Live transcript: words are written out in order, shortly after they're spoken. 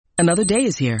Another day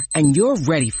is here, and you're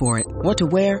ready for it. What to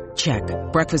wear? Check.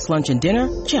 Breakfast, lunch, and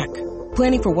dinner? Check.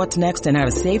 Planning for what's next and how to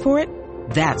save for it?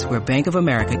 That's where Bank of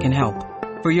America can help.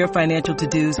 For your financial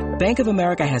to-dos, Bank of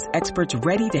America has experts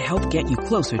ready to help get you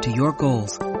closer to your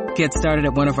goals. Get started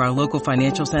at one of our local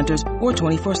financial centers or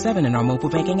 24/7 in our mobile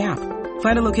banking app.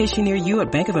 Find a location near you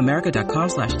at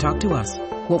bankofamerica.com/talktous.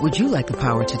 What would you like the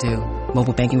power to do?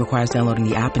 Mobile banking requires downloading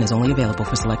the app and is only available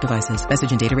for select devices.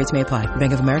 Message and data rates may apply.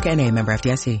 Bank of America N.A., member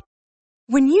FDIC.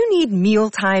 When you need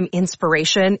mealtime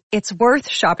inspiration, it's worth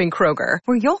shopping Kroger,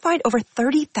 where you'll find over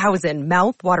 30,000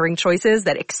 mouth-watering choices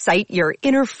that excite your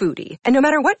inner foodie. And no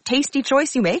matter what tasty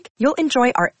choice you make, you'll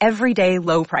enjoy our everyday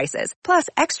low prices, plus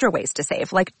extra ways to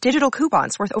save, like digital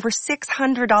coupons worth over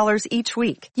 $600 each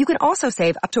week. You can also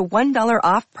save up to $1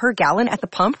 off per gallon at the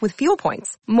pump with fuel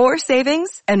points. More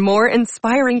savings and more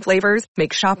inspiring flavors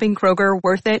make shopping Kroger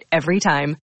worth it every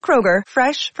time. Kroger,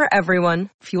 fresh for everyone.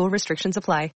 Fuel restrictions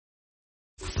apply.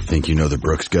 Think you know the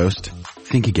Brooks Ghost?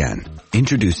 Think again.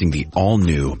 Introducing the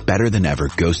all-new, better-than-ever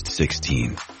Ghost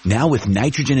 16. Now with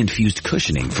nitrogen-infused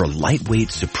cushioning for lightweight,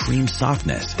 supreme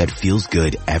softness that feels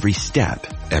good every step,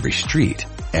 every street,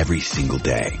 every single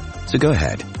day. So go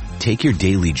ahead. Take your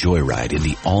daily joyride in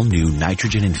the all-new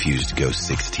nitrogen-infused Ghost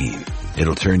 16.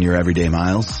 It'll turn your everyday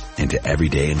miles into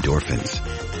everyday endorphins.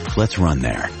 Let's run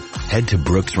there. Head to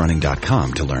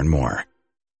brooksrunning.com to learn more.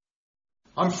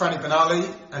 I'm Franny Benali,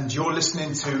 and you're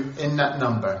listening to In That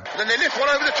Number. Then they lift one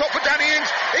over the top for Danny Ings.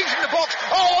 He's in the box.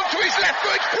 Oh, onto his left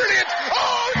foot. Brilliant.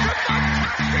 Oh, it's a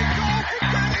fantastic goal from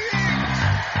Danny Ings.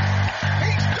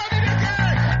 He's done it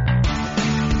again.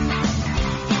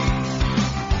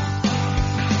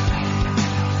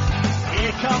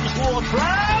 Here comes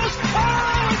Ward-Prowse.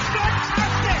 Oh, it's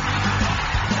fantastic.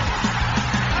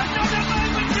 Another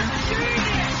moment of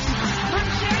genius from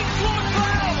James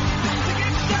Ward-Prowse to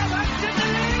give Southampton the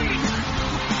lead.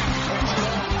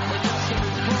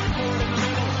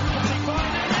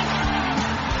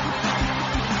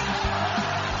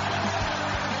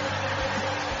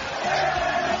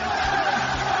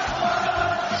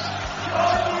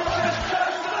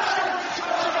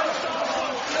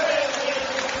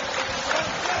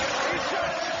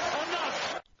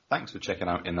 Thanks for checking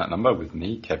out In That Number with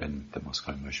me, Kevin, the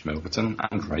Moscow Mush Milverton,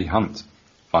 and Ray Hunt.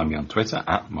 Find me on Twitter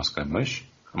at Moscow Mush,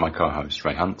 and my co-host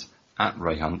Ray Hunt at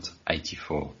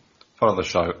RayHunt84. Follow the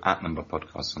show at Number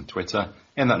Podcast on Twitter,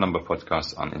 In That Number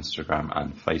Podcast on Instagram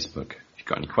and Facebook. If you've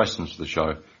got any questions for the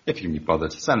show, if you can be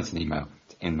bothered, send us an email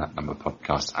to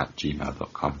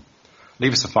inthatnumberpodcast@gmail.com.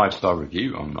 Leave us a 5-star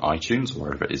review on iTunes or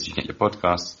wherever it is you get your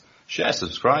podcasts. Share,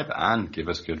 subscribe, and give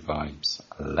us good vibes.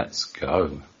 Let's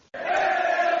go.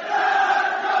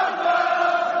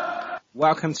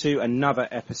 Welcome to another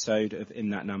episode of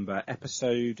In That Number,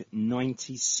 episode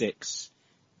 96,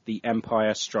 The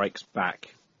Empire Strikes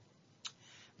Back.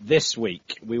 This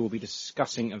week, we will be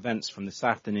discussing events from this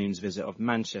afternoon's visit of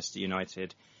Manchester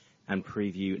United and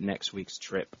preview next week's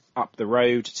trip up the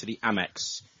road to the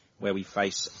Amex, where we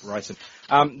face Brighton.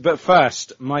 But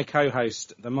first, my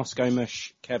co-host, the Moscow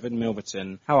Mush, Kevin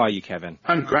Milverton. How are you, Kevin?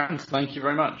 I'm grand, thank you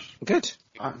very much. Good.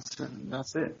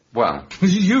 That's it. Well,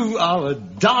 You are a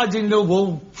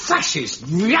dyed-in-the-wool, fascist,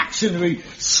 reactionary,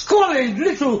 squalid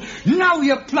little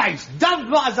know-your-place, don't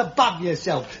rise above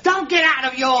yourself, don't get out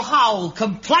of your hole,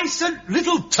 complacent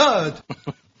little turd.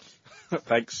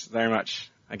 Thanks very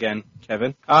much again,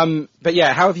 Kevin. But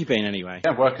yeah, how have you been anyway?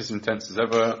 yeah, work as intense as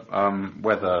ever.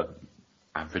 Weather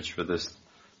average for this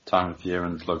time of year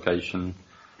and location.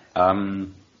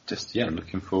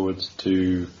 Looking forward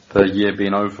to the year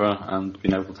being over and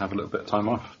being able to have a little bit of time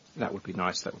off. That would be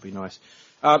nice,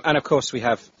 and of course we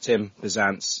have Tim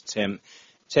Bizance.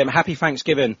 Tim, happy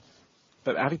Thanksgiving,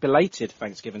 but happy belated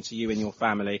Thanksgiving to you and your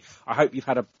family. I hope you've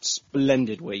had a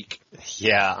splendid week.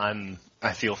 Yeah,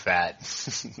 I feel fat.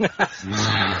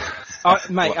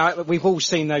 Mate, we've all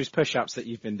seen those push-ups that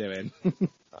you've been doing.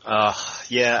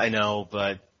 Yeah, I know,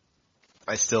 but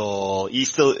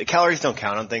calories don't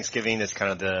count on Thanksgiving. That's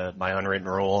kind of my unwritten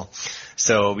rule.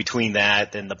 So between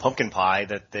that and the pumpkin pie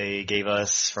that they gave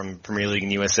us from Premier League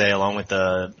and USA, along with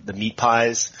the meat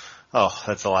pies,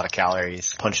 that's a lot of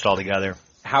calories punched all together.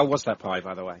 How was that pie,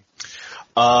 by the way?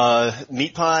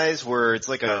 Meat pies I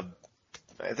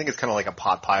think it's kind of like a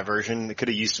pot pie version. They could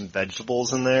have used some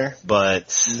vegetables in there, but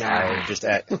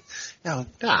the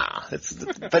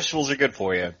vegetables are good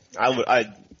for you.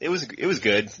 It was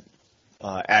good.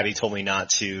 Abby told me not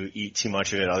to eat too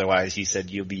much of it, otherwise he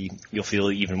said you'll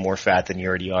feel even more fat than you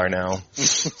already are now.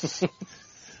 So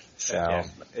yeah.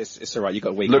 It's alright, you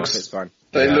got a week off, it's fine.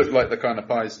 They look like the kind of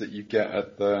pies that you get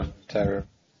at the Terror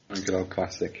and good old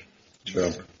classic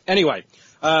shop. Anyway,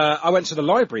 I went to the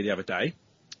library the other day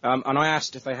And I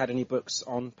asked if they had any books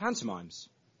on pantomimes.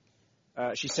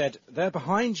 She said, "They're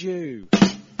behind you."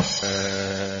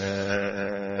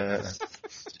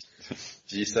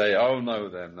 Did you say, "Oh no,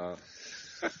 then no"?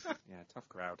 Yeah, tough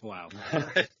crowd. Wow.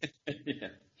 Yeah.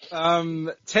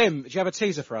 Tim, do you have a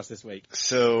teaser for us this week?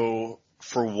 So,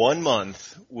 for 1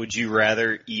 month, would you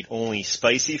rather eat only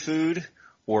spicy food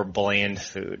or bland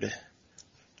food?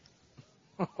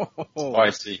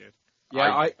 Spicy.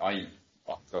 Yeah, I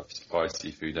love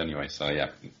spicy food anyway, so yeah,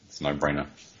 it's a no-brainer.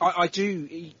 I do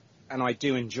eat, and I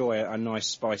do enjoy a nice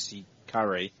spicy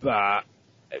curry, but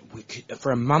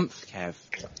for a month, Kev.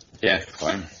 Yeah,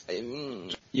 fine.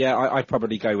 Yeah, I'd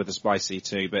probably go with the spicy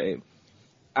too, but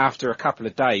after a couple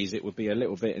of days, it would be a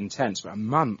little bit intense. But a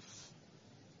month,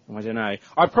 I don't know.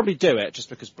 I'd probably do it just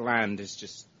because bland is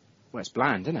just, well, it's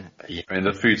bland, isn't it? Yeah, I mean,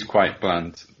 the food's quite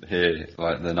bland here.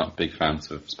 Like, they're not big fans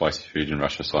of spicy food in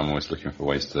Russia, so I'm always looking for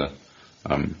ways to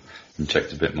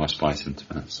inject a bit more spice into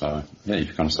it. So yeah,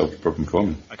 you've kind of solved the problem for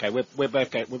me. Okay, we're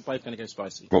both going to go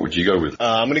spicy. What would you go with?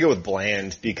 I'm going to go with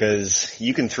bland because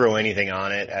you can throw anything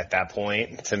on it at that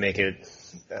point to make it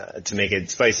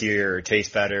spicier or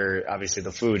taste better. Obviously,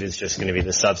 the food is just going to be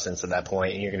the substance at that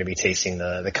point, and you're going to be tasting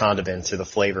the condiments or the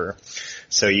flavor.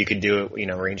 So you could do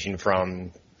it, ranging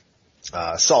from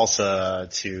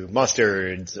salsa to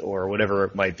mustards or whatever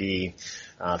it might be.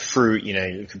 Fruit,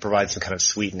 you could provide some kind of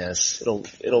sweetness.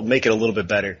 It'll make it a little bit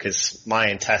better because my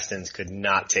intestines could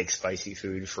not take spicy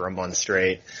food for a month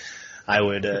straight. I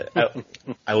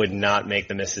would not make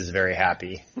the missus very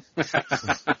happy.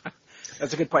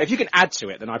 That's a good point. If you can add to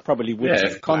it, then I probably would. Yeah,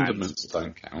 take if condiments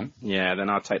don't count. Yeah, then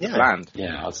I'll take the bland.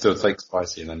 Yeah, I'd still take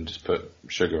spicy and then just put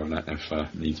sugar on it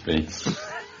if needs be.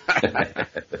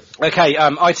 Okay,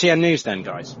 ITN News then,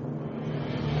 guys.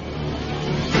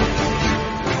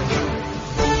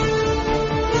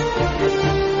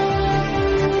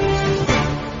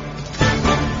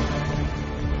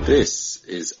 This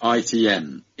is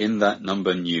ITN in that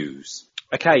number news.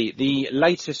 Okay, the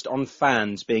latest on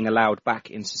fans being allowed back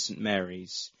into St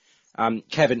Mary's.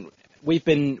 Kevin, we've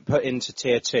been put into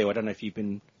Tier 2. I don't know if you've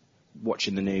been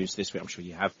watching the news this week. I'm sure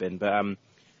you have been. But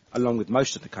along with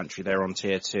most of the country, they're on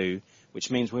Tier 2,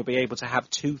 which means we'll be able to have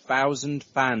 2,000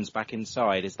 fans back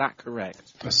inside. Is that correct?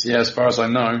 Yeah, as far as I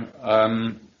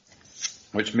know.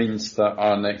 Which means that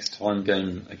our next home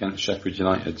game against Sheffield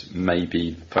United may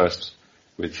be the first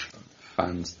with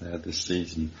fans there this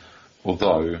season.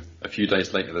 Although, a few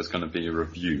days later there's going to be a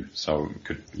review, so it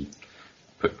could be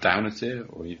put down a tier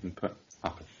or even put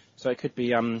up. So it could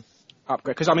be upgrade,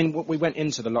 because I mean we went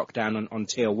into the lockdown on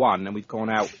Tier 1 and we've gone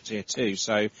out Tier 2,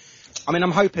 so I mean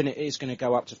I'm hoping it is going to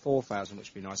go up to 4,000,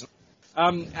 which would be nice.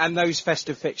 And those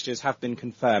festive fixtures have been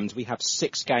confirmed. We have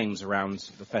 6 games around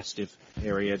the festive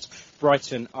period: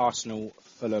 Brighton, Arsenal,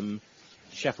 Fulham,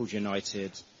 Sheffield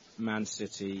United, Man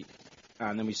City,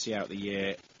 and then we see out the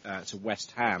year to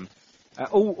West Ham.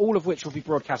 All of which will be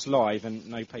broadcast live and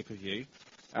no pay-per-view.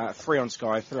 3 on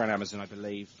Sky, 3 on Amazon, I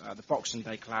believe. The Boxing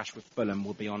Day clash with Fulham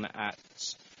will be on at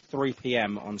 3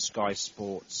 p.m. on Sky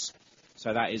Sports.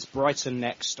 So that is Brighton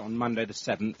next on Monday the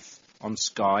 7th on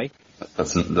Sky.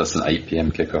 That's an 8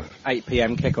 p.m. kickoff. 8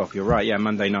 p.m. kickoff, you're right, yeah,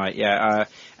 Monday night, yeah.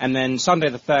 And then Sunday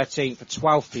the 13th, a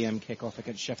 12 p.m. kickoff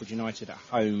against Sheffield United at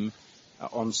home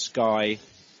on Sky.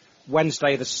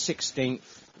 Wednesday the 16th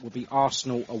will be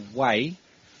Arsenal away.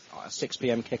 6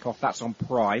 p.m. kickoff, that's on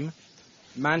Prime.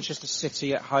 Manchester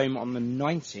City at home on the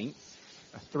 19th,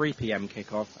 a 3 p.m.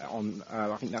 kickoff on,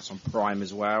 I think that's on Prime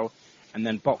as well. And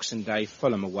then Boxing Day,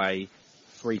 Fulham away,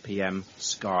 3 p.m.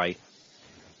 Sky.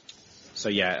 So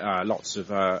yeah, lots of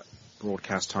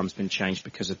broadcast time's been changed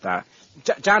because of that.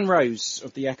 Dan Rose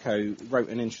of The Echo wrote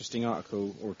an interesting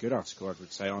article, or a good article I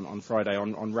would say, on Friday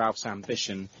on Ralph's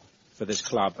ambition for this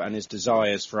club and his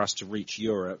desires for us to reach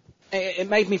Europe. It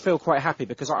made me feel quite happy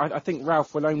because I think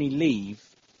Ralph will only leave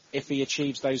if he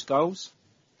achieves those goals.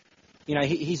 You know,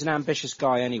 he's an ambitious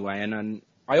guy anyway, and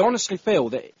I honestly feel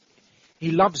that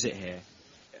he loves it here.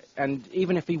 And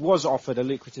even if he was offered a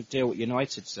lucrative deal at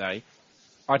United, say,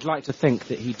 I'd like to think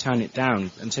that he'd turn it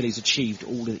down until he's achieved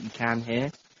all that he can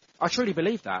here. I truly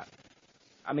believe that.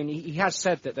 I mean, he has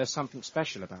said that there's something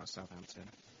special about Southampton.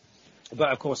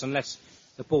 But of course, unless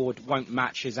the board won't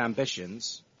match his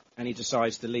ambitions and he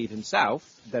decides to leave himself,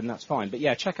 then that's fine. But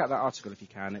yeah, check out that article if you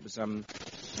can. It was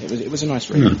a nice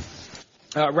read.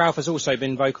 Ralph has also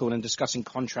been vocal in discussing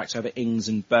contracts over Ings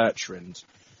and Bertrand.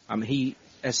 He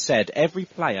has said every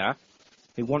player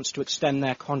who wants to extend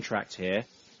their contract here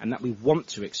and that we want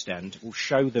to extend will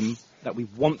show them that we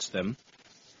want them,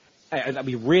 and that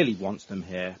we really want them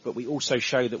here, but we also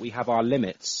show that we have our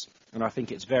limits, and I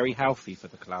think it's very healthy for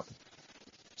the club.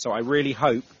 So I really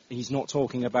hope he's not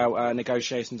talking about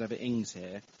negotiations over Ings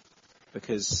here,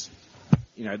 because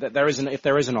if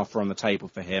there is an offer on the table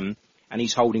for him and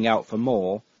he's holding out for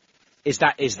more, is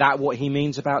that what he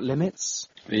means about limits?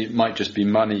 It might just be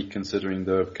money, considering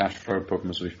the cash flow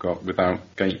problems we've got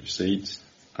without gate seeds,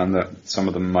 and that some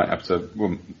of them might have to,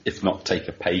 well, if not take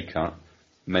a pay cut,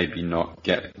 maybe not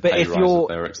get the pay rise that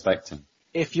they're expecting.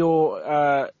 If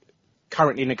you're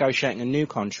currently negotiating a new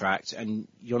contract and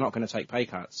you're not going to take pay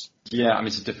cuts. Yeah, I mean,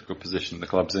 it's a difficult position the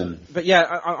club's in. But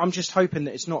yeah, I'm just hoping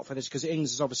that it's not for this, because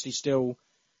Ings is obviously still,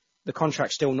 the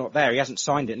contract's still not there. He hasn't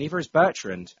signed it, neither is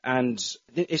Bertrand. And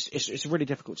it's a really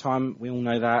difficult time. We all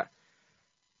know that.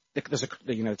 There's a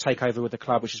takeover with the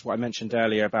club, which is what I mentioned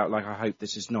earlier about, like, I hope the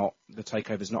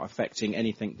takeover's not affecting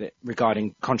anything that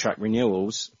regarding contract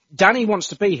renewals. Danny wants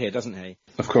to be here, doesn't he?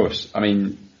 Of course. I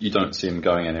mean, you don't see him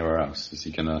going anywhere else. Is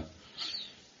he going to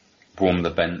warm the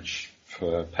bench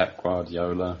for Pep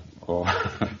Guardiola? Or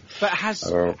but has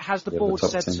the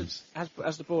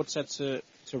board said to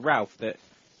Ralph that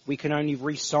we can only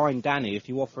re-sign Danny if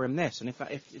you offer him this? And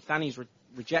if Danny's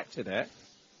rejected it,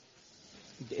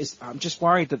 I'm just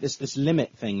worried that this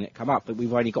limit thing that come up, that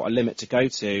we've only got a limit to go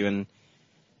to, and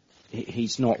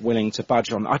he's not willing to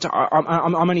budge on.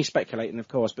 I'm only speculating, of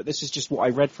course, but this is just what I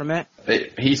read from it.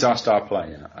 He's our star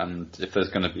player, and if there's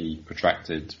going to be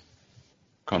protracted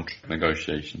contract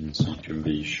negotiations, you can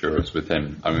be sure it's with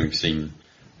him. I mean, we've seen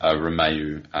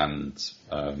Romeu and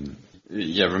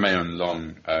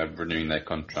Long renewing their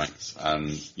contracts, and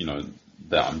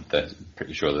they're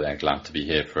pretty sure that they're glad to be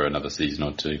here for another season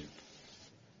or two.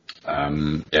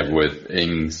 With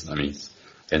Ings, I mean, he's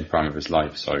in the prime of his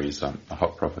life, so he's a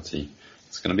hot property.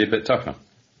 It's going to be a bit tougher.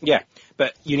 Yeah,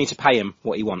 but you need to pay him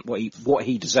what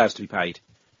he deserves to be paid,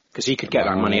 because he could get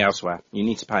that money elsewhere. You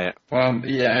need to pay it. Well,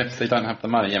 yeah, if they don't have the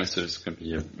money, so it's going to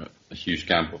be a huge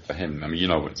gamble for him. I mean, you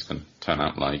know what it's going to turn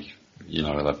out like. He'll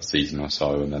have a season or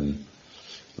so, and then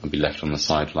he'll be left on the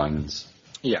sidelines.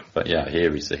 Yeah. But yeah,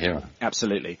 here he's a hero.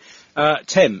 Absolutely.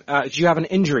 Tim, do you have an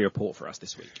injury report for us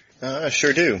this week?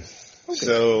 Sure do. Okay.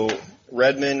 So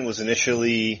Redmond was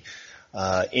initially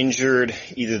injured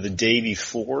either the day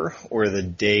before or the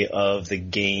day of the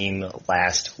game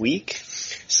last week.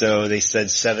 So they said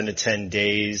 7 to 10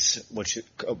 days, which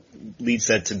leads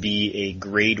that to be a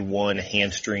grade 1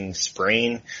 hamstring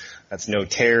sprain. That's no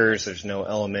tears. There's no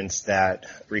elements that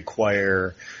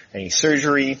require any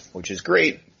surgery, which is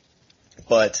great.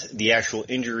 But the actual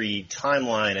injury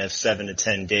timeline of 7 to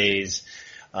 10 days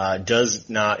does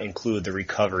not include the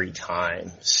recovery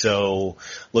time. So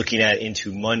looking at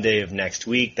into Monday of next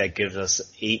week, that gives us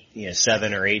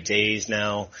 7 or 8 days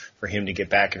now for him to get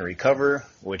back and recover,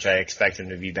 which I expect him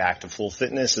to be back to full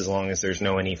fitness as long as there's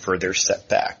no any further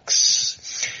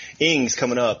setbacks. Ings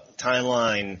coming up,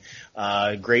 timeline,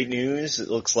 great news. It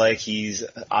looks like he's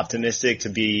optimistic to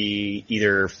be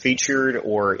either featured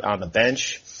or on the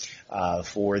bench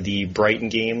for the Brighton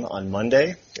game on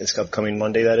Monday, this upcoming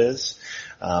Monday that is.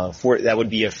 That would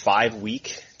be a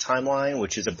 5-week timeline,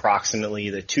 which is approximately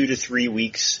the 2 to 3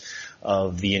 weeks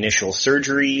of the initial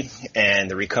surgery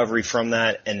and the recovery from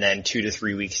that, and then 2 to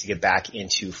 3 weeks to get back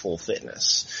into full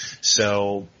fitness.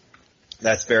 So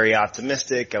that's very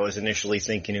optimistic. I was initially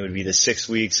thinking it would be the 6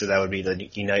 weeks, so that would be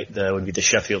the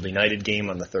Sheffield United game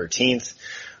on the 13th.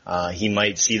 He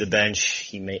might see the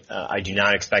bench. I do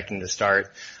not expect him to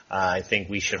start. I think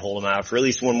we should hold him out for at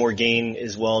least one more game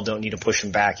as well. Don't need to push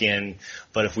him back in.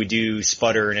 But if we do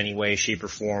sputter in any way, shape, or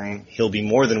form, he'll be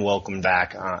more than welcome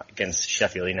back against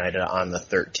Sheffield United on the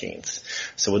 13th.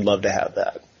 So we'd love to have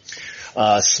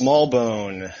that. Small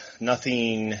bone,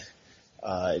 nothing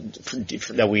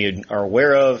that we are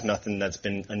aware of, nothing that's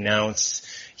been announced.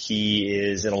 He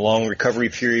is in a long recovery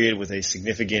period with a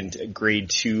significant grade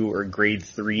 2 or grade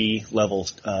 3 level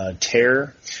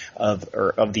tear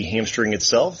of the hamstring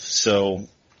itself. So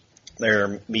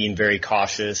they're being very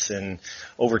cautious, and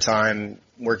over time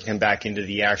working him back into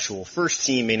the actual first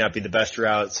team may not be the best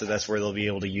route. So that's where they'll be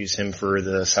able to use him for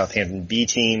the Southampton B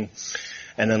team.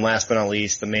 And then last but not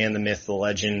least, the man, the myth, the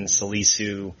legend,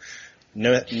 Salisu.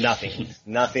 No,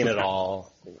 nothing at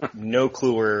all. No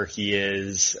clue where he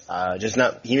is. He just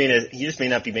may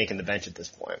not be making the bench at this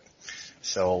point.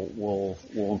 So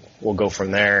we'll go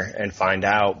from there and find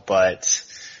out. But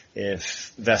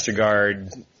if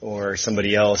Vestergaard or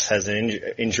somebody else has an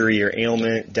injury or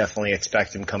ailment, definitely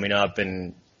expect him coming up.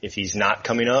 And if he's not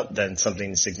coming up, then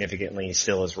something significantly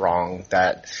still is wrong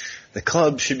that the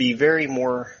club should be very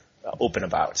more open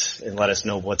about and let us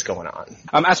know what's going on.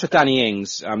 As for Danny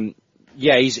Ings,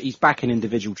 yeah, he's back in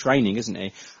individual training, isn't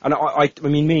he? And I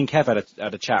mean, me and Kev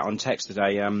had a chat on text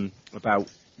today about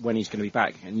when he's going to be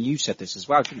back. And you said this as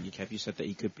well, didn't you, Kev? You said that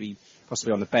he could be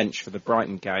possibly on the bench for the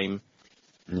Brighton game,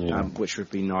 which would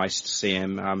be nice to see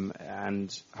him,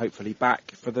 and hopefully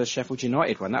back for the Sheffield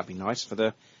United one. That'd be nice for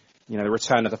the, the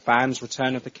return of the fans,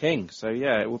 return of the king. So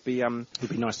it would be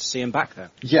nice to see him back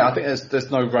there. Yeah, I think there's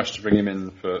no rush to bring him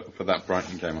in for that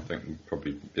Brighton game. I think we'll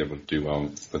probably be able to do well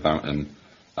without him.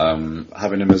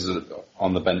 Having him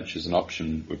on the bench as an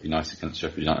option would be nice against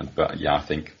Sheffield United. But yeah, I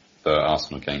think the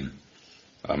Arsenal game,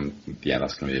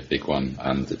 that's going to be a big one,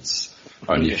 and it's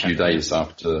only a few days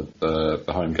after the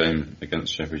home game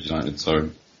against Sheffield United, so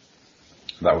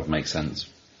that would make sense.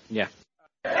 Yeah.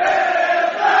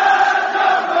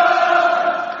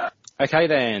 Okay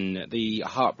then, the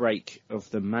heartbreak of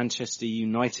the Manchester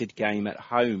United game at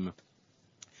home.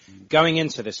 Going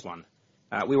into this one,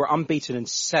 we were unbeaten in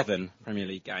 7 Premier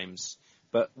League games,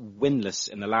 but winless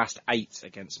in the last 8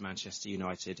 against Manchester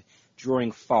United,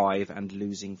 drawing 5 and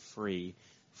losing 3.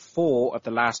 4 of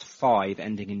the last 5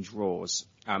 ending in draws.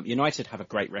 United have a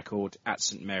great record at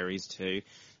St Mary's too,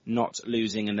 not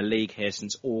losing in the league here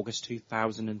since August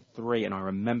 2003, and I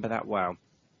remember that well.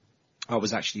 I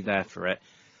was actually there for it.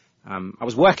 I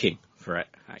was working for it,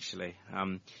 actually.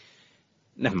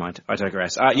 Never mind, I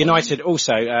digress. United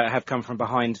also have come from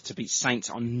behind to beat Saints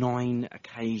on 9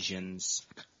 occasions.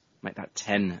 Make that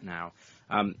 10 now.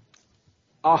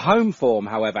 Our home form,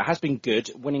 however, has been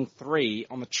good, winning 3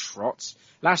 on the trot.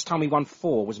 Last time we won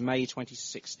 4 was May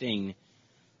 2016.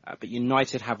 But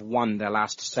United have won their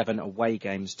last 7 away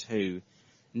games too,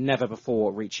 never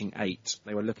before reaching 8.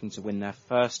 They were looking to win their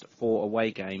first 4 away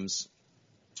games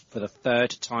for the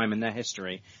 3rd time in their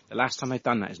history. The last time they've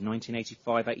done that is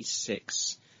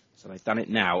 1985-86. So they've done it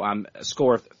now. A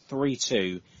score of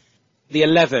 3-2. The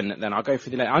 11, then, I'll go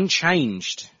for the 11.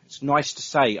 Unchanged. It's nice to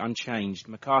say unchanged.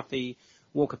 McCarthy,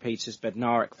 Walker-Peters,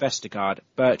 Bednarek, Vestergaard,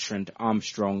 Bertrand,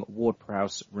 Armstrong,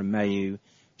 Ward-Prowse, Romeu,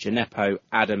 Gineppo,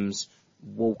 Adams,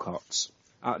 Walcott.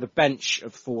 The bench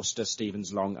of Forster,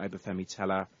 Stevens, Long, Obafemi,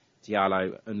 Teller,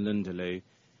 Diallo and Lundaloo.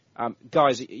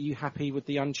 Guys, are you happy with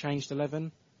the unchanged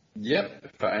 11? Yep,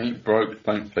 if it ain't broke,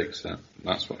 don't fix it.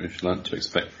 That's what we've learnt to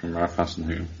expect from Ralph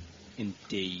Hasenhüttl.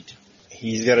 Indeed.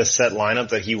 He's got a set lineup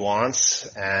that he wants,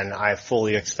 and I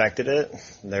fully expected it.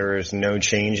 There was no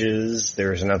changes.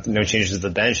 There was no changes to the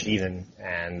bench even,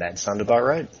 and that sounded about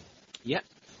right. Yep.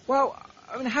 Well,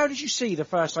 I mean, how did you see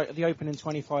the opening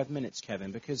 25 minutes,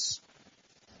 Kevin? Because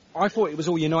I thought it was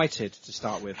all United to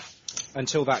start with,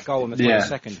 until that goal in the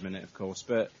 22nd minute, of course.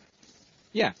 But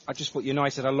yeah, I just thought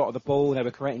United had a lot of the ball. They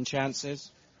were creating chances.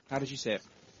 How did you see it?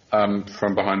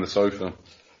 From behind the sofa.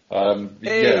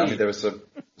 Hey. Yeah, I mean, there was a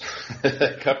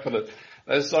couple of...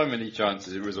 There's so many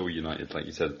chances. It was all United, like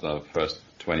you said, the first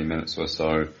 20 minutes or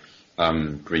so.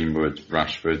 Greenwood,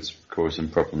 Rashford causing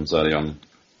problems early on.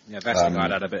 Yeah,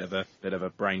 Vestergaard had a bit of a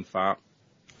brain fart.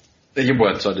 He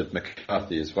worked side of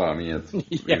McCarthy as well. I mean,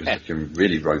 he was looking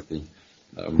really ropey.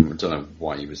 I don't know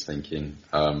what he was thinking.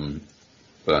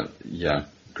 But yeah,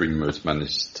 Greenwood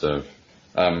managed to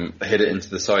hit it into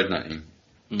the side netting.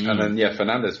 Mm. And then,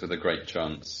 Fernandes with a great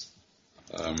chance.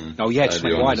 Just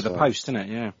went wide of the post, didn't it?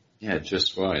 Yeah. Yeah,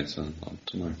 just wide. So, I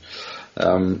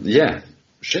don't know.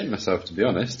 Shit myself, to be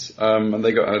honest. And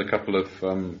they had a couple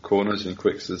of corners in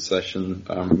quick succession,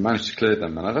 managed to clear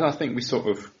them. And I think we sort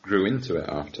of grew into it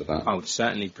after that. Oh,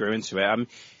 certainly grew into it.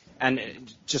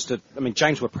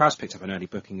 James Ward-Prowse picked up an early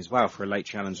booking as well for a late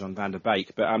challenge on Van der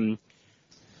Beek. But,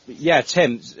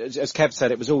 Tim, as Kev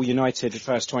said, it was all United the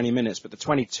first 20 minutes, but the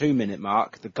 22-minute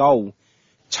mark, the goal,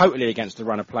 totally against the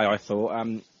run of play, I thought.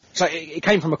 So it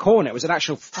came from a corner. It was an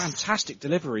actual fantastic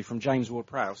delivery from James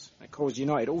Ward-Prowse. It caused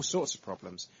United all sorts of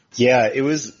problems. Yeah, it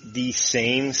was the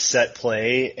same set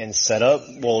play and setup.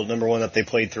 Well, number one, that they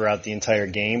played throughout the entire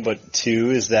game, but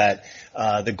two is that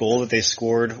the goal that they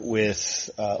scored with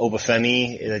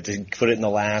Obafemi, to put it in the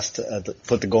last,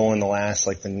 put the goal in the last,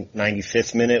 like the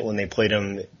 95th minute when they played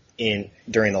him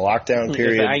during the lockdown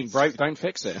period. If it ain't broke, don't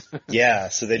fix it. Yeah,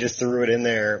 so they just threw it in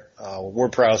there.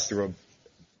 Ward-Prowse threw a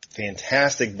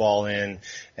fantastic ball in,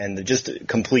 and just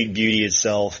complete beauty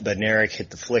itself. Bednarek hit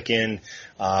the flick in.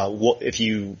 If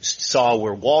you saw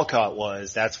where Walcott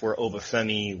was, that's where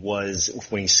Obafemi was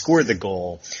when he scored the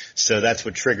goal. So that's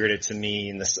what triggered it to me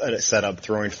in the setup,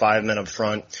 throwing 5 men up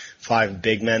front, 5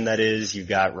 big men, that is. You've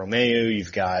got Romeu,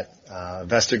 you've got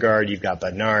Vestergaard, you've got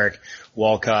Bednarek,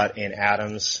 Walcott, and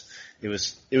Adams. It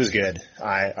was good.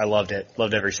 I loved it.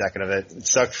 Loved every second of it.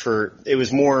 It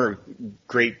was more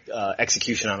great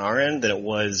execution on our end than it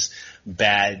was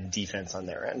bad defense on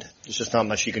their end. There's just not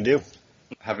much you can do.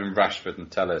 Having Rashford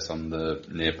and Telles on the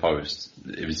near post,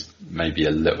 it was maybe a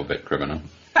little bit criminal.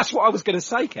 That's what I was going to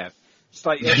say, Kev. It's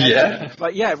like,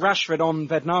 Rashford on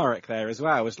Bednarek there as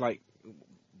well. It's like,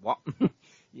 what?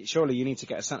 Surely you need to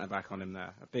get a centre-back on him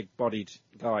there. A big-bodied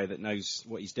guy that knows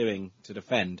what he's doing to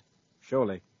defend.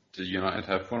 Surely. Do United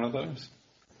have one of those?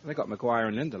 They got Maguire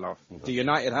and Lindelof. Do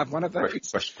United have one of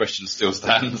those? Question still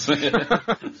stands.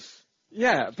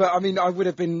 Yeah, but I mean,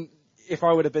 if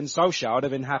I would have been Solskjaer, I'd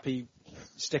have been happy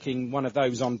sticking one of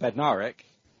those on Bednarek.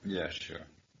 Yeah, sure.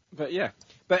 But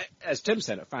as Tim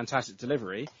said, a fantastic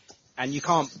delivery. And you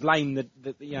can't blame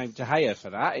De Gea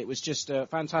for that. It was just a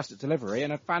fantastic delivery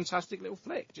and a fantastic little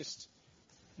flick. Just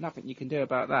nothing you can do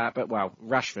about that. But, well,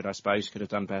 Rashford, I suppose, could have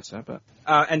done better. But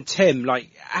and Tim,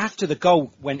 after the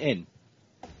goal went in,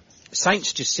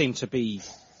 Saints just seemed to be,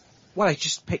 they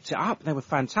just picked it up. They were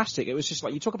fantastic. It was just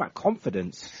like, you talk about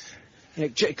confidence.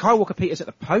 Kyle Walker-Peters at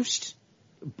the post.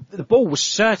 The ball was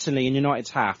certainly in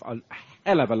United's half a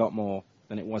hell of a lot more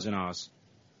than it was in ours.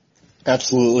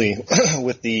 Absolutely.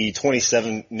 With the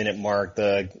 27-minute mark,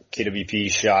 the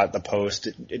KWP shot the post,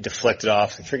 it deflected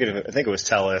off. I think it was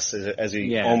Telles as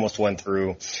he almost went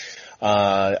through.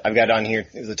 I've got on here,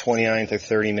 it was the 29th or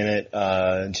 30-minute,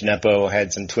 Gineppo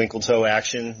had some twinkle toe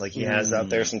action like he has out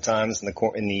there sometimes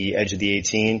in the edge of the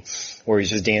 18, where he's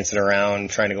just dancing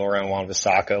around, trying to go around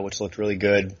Wan-Bissaka, which looked really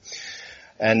good.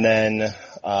 And then,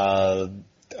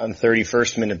 on the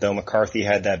 31st minute, though, McCarthy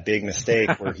had that big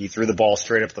mistake where he threw the ball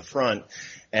straight up the front,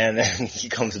 and then he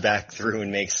comes back through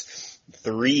and makes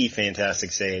 3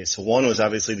 fantastic saves. So 1 was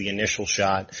obviously the initial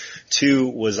shot, 2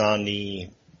 was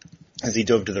as he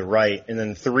dove to the right, and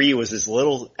then 3 was this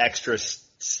little extra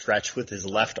stretch with his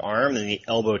left arm, and the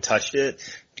elbow touched it,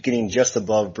 getting just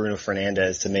above Bruno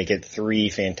Fernandes to make it 3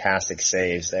 fantastic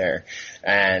saves there,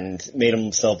 and made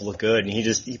himself look good. And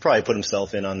he probably put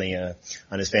himself in on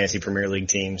his fantasy Premier League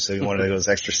team, so he wanted those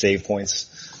extra save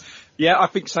points. Yeah, I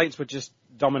think Saints were just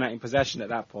dominating possession at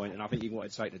that point, and I think he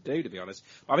wanted something to do, to be honest.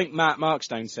 I think Matt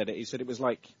Markstone said it. He said it was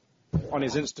like, on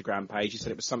his Instagram page, he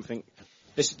said it was something,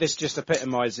 this just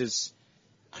epitomises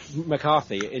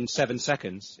McCarthy in 7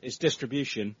 seconds. His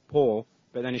distribution, poor,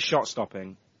 but then his shot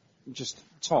stopping, just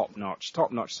top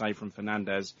notch save from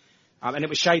Fernandes. And it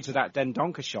was shades of that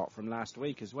Dendoncker shot from last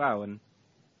week as well. And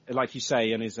like you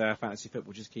say, in his fantasy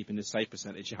football, just keeping his save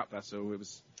percentage up, that's all. It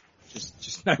was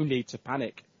just no need to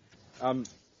panic. And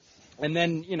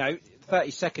then,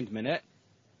 32nd minute,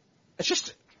 it's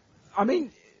just, I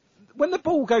mean, when the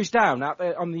ball goes down out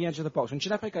there on the edge of the box, when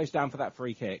Gineppo goes down for that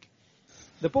free kick,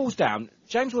 the ball's down,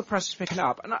 James Ward-Prowse is picking it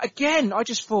up, and again, I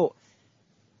just thought,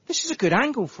 this is a good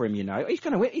angle for him, He's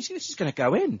going to win. This is going to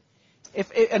go in.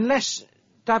 Unless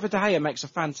David De Gea makes a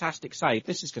fantastic save,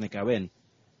 this is going to go in.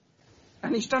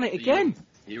 And he's done it again.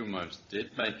 He almost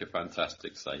did make a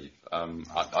fantastic save.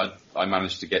 I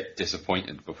managed to get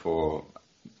disappointed before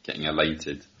getting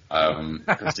elated.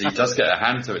 Because he does get a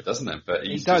hand to it, doesn't it? But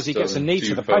he does. He gets a knee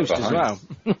to the post as well.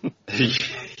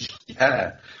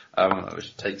 Yeah.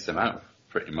 Which takes him out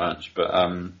pretty much. But,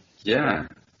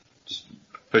 just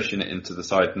pushing it into the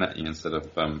side netting instead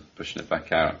of pushing it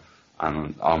back out.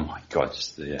 And, oh my God,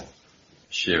 just the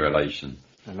sheer elation.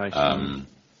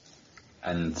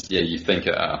 And you think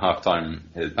at half-time,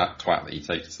 that twat that he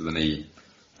takes to the knee,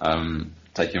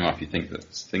 taking him off, you think that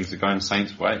things are going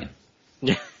Saints' way.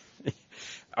 Yeah.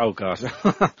 Oh God.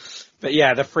 But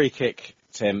yeah, the free kick,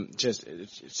 Tim, just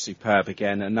superb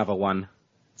again. Another one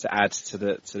to add to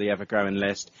the ever-growing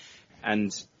list.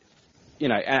 And,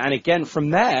 and again, from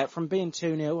there, from being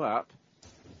 2-0 up,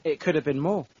 it could have been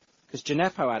more. Because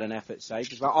Gineppo had an effort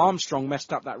saved as well. Armstrong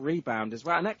messed up that rebound as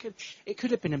well. And it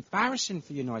could have been embarrassing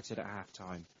for United at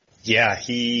half-time. Yeah,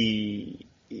 De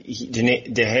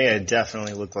Gea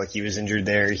definitely looked like he was injured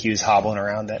there. He was hobbling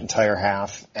around that entire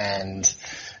half, and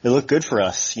it looked good for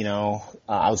us,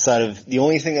 outside of the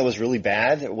only thing that was really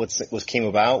bad, what came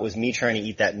about was me trying to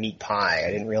eat that meat pie.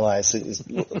 I didn't realize it was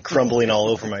crumbling all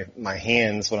over my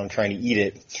hands when I'm trying to eat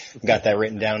it. Got that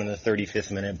written down in the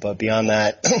 35th minute, but beyond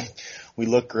that, we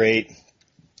looked great.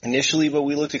 Initially, but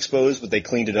we looked exposed, but they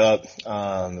cleaned it up.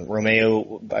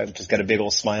 Romeo, I've just got a big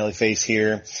old smiley face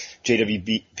here.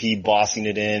 JWP bossing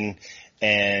it in.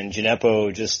 And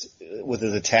Gineppo just with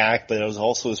his attack, but it was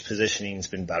also his positioning has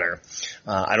been better.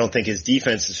 I don't think his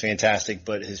defense is fantastic,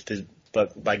 but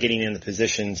but by getting in the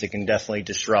positions, it can definitely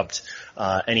disrupt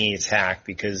any attack,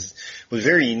 because it was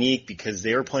very unique because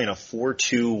they were playing a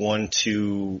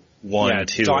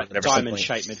 4-2-1-2-1-2.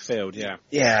 Diamond-shaped midfield, yeah.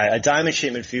 Yeah, a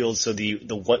diamond-shaped midfield, so the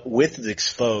width is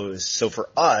exposed. So for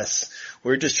us,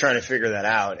 we're just trying to figure that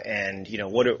out, and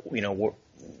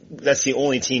that's the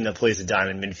only team that plays a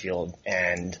diamond midfield,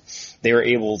 and they were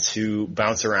able to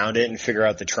bounce around it and figure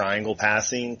out the triangle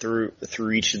passing through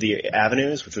each of the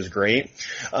avenues, which was great.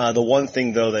 The one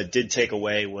thing though that did take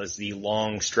away was the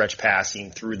long stretch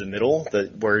passing through the middle,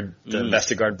 where the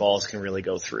Vestergaard balls can really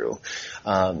go through.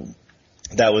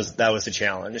 That was a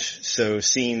challenge. So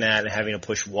seeing that and having to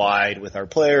push wide with our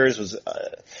players was,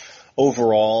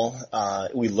 overall,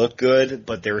 we looked good,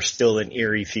 but there was still an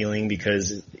eerie feeling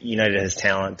because United has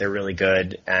talent. They're really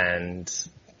good, and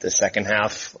the second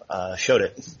half showed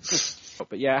it.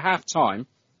 But yeah, half time,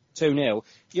 2-0.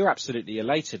 You're absolutely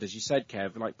elated, as you said,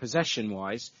 Kev. Like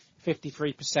possession-wise,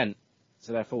 53%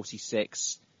 to their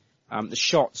 46. The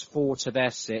shots 4 to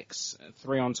their 6.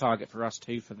 3 on target for us,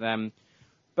 2 for them.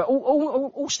 But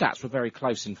all stats were very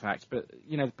close, in fact. But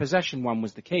the possession one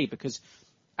was the key because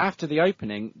after the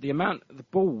opening, the amount the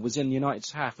ball was in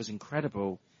United's half was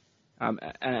incredible,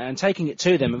 and taking it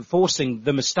to them and forcing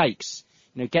the mistakes,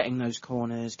 getting those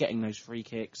corners, getting those free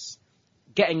kicks,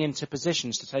 getting into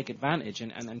positions to take advantage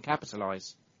and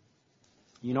capitalise.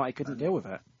 United couldn't deal with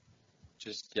it.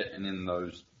 Just getting in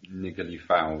those niggly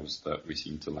fouls that we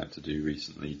seem to like to do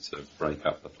recently to break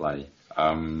up the play.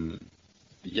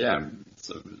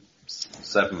 So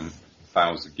 7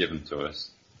 fouls are given to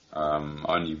us.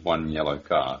 Only 1 yellow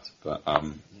card, but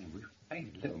we were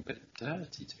playing a little bit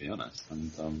dirty, to be honest,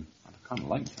 and I kind of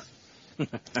like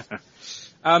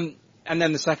that. And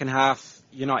then the second half,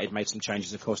 United made some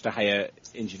changes. Of course, De Gea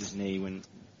injured his knee when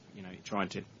trying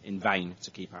to in vain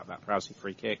to keep out that Prowsey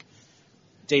free kick.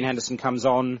 Dean Henderson comes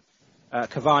on.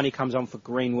 Cavani comes on for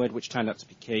Greenwood, which turned out to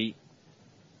be key.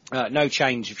 No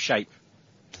change of shape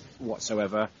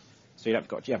whatsoever. So you haven't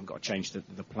got to change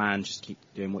the plan. Just keep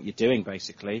doing what you're doing,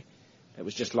 basically. It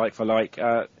was just like for like.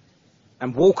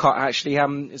 And Walcott actually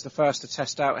is the first to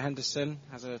test out Henderson.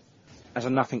 Has a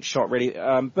nothing shot really.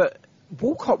 But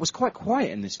Walcott was quite quiet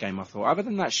in this game, I thought. Other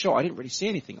than that shot, I didn't really see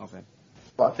anything of him.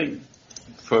 But I think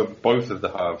for both of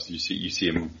the halves, you see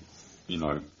him,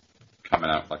 coming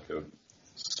out like a.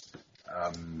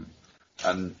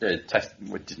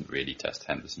 We didn't really test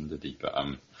Henderson, did he? But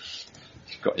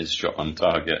he got his shot on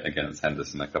target against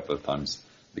Henderson a couple of times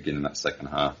beginning that second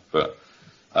half. But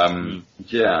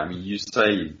you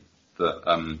say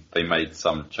that they made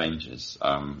some changes.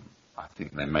 I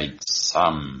think they made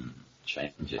some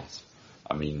changes.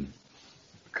 I mean,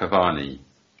 Cavani,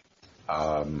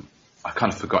 I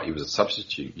kind of forgot he was a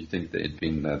substitute. You think that he'd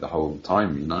been there the whole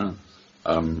time,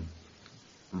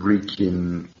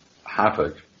 wreaking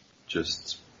havoc.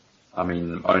 Just,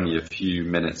 only a few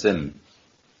minutes in,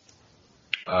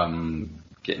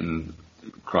 getting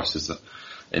crosses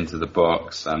into the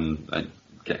box and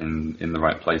getting in the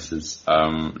right places.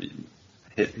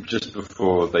 Hit just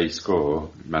before they score,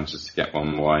 manages to get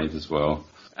one wide as well.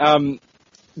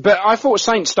 But I thought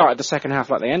Saints started the second half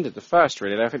like they ended the first,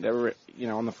 really. I think they were,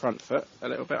 on the front foot a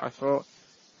little bit, I thought.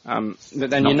 But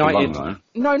then Not United... for long,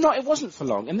 though. No, it wasn't for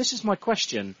long. And this is my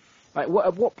question. Like,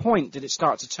 at what point did it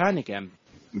start to turn again?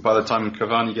 By the time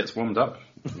Cavani gets warmed up.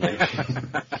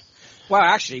 Well,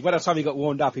 actually, by the time he got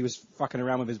warmed up, he was fucking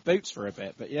around with his boots for a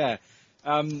bit. But yeah.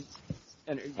 And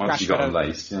once he got on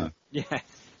laced, yeah. Yeah.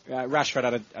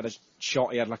 Rashford had a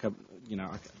shot. He had like was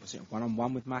it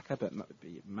 1-on-1 with Maka? But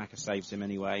Maka saves him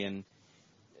anyway. And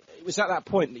it was at that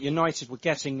point that United were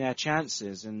getting their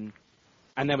chances. And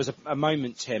there was a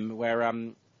moment, Tim, where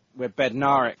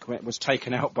Bednarek was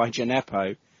taken out by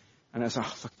Djenepo. And I was like,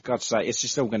 for God's sake, it's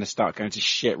just all going to start going to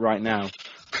shit right now.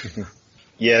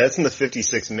 Yeah, that's in the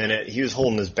 56th minute. He was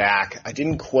holding his back. I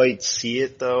didn't quite see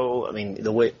it though. I mean,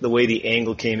 the way the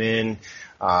angle came in,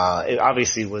 it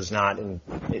obviously was not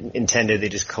intended. They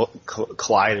just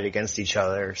collided against each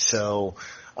other. So,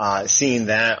 seeing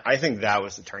that, I think that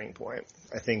was the turning point.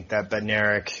 I think that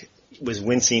Bednarek was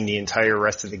wincing the entire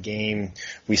rest of the game.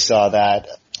 We saw that.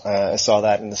 I saw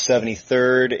that in the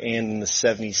 73rd and in the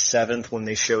 77th when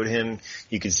they showed him.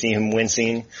 You could see him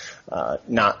wincing.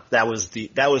 That was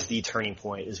the turning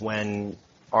point, is when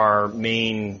our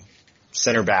main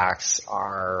center backs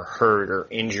are hurt or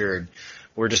injured.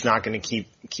 We're just not going to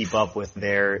keep up with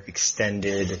their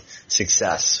extended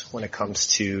success when it comes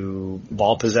to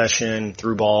ball possession,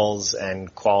 through balls,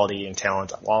 and quality and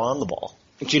talent while on the ball.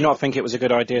 Do you not think it was a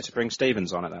good idea to bring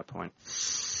Stevens on at that point?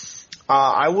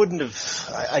 I wouldn't have.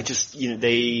 I just,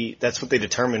 that's what they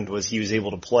determined, was he was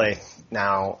able to play.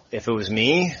 Now, if it was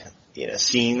me,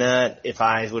 seeing that, if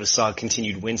I would have saw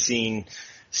continued wincing,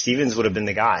 Stevens would have been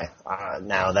the guy.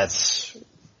 Now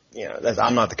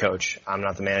I'm not the coach. I'm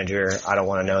not the manager. I don't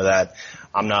want to know that.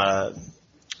 I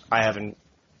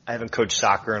haven't coached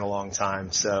soccer in a long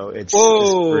time, so it's...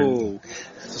 Whoa!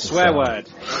 It's a swear word.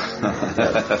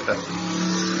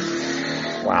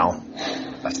 Wow.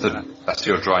 That's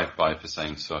your drive-by for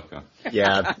saying soccer.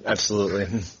 Yeah,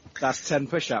 absolutely. That's 10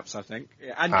 push-ups, I think.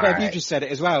 And All Kev, right. you just said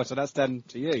it as well, so that's 10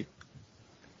 to you.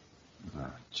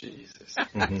 Oh, Jesus.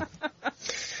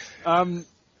 And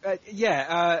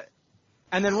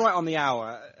then right on the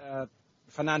hour,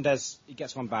 Fernandez, he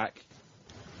gets one back.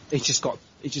 He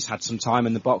just had some time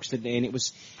in the box, didn't he? And it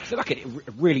looked like a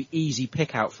really easy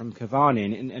pick out from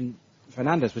Cavani, and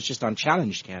Fernandez was just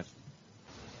unchallenged, Kev.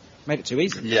 Made it too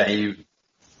easy. Yeah, he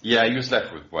was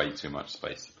left with way too much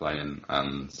space to play in,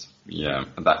 and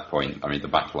at that point, I mean, the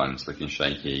back line's looking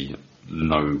shaky.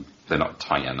 No, they're not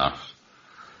tight enough.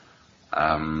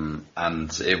 And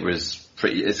it was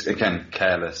it's again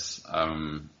careless,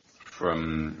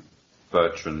 from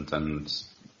Bertrand and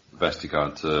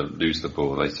Vestergaard to lose the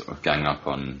ball. They sort of gang up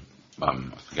on, I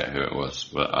forget who it was,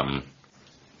 but,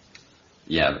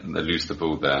 they lose the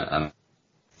ball there, and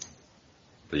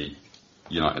the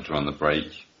United are on the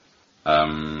break.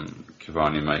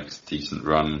 Cavani makes a decent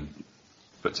run,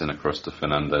 puts in a cross to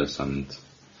Fernandez, and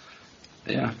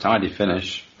tidy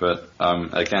finish. But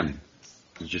again,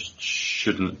 you just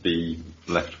shouldn't be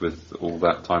left with all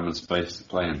that time and space to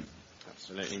play in.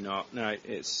 Absolutely not. No,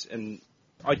 it's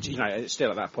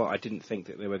still at that point, I didn't think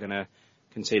that they were going to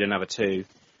concede another 2,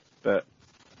 but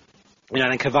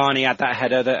then Cavani had that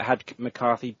header that had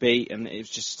McCarthy beat, and it was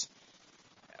just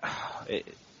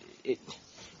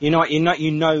you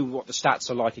know what the stats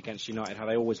are like against United, how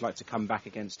they always like to come back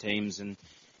against teams, and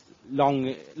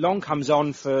Long comes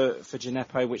on for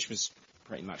Gineppo, which was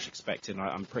pretty much expected.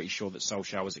 I'm pretty sure that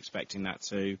Solskjaer was expecting that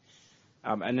too.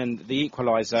 And then the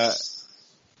equaliser,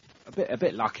 a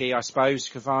bit lucky, I suppose.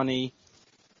 Cavani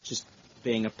just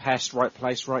being a pest, right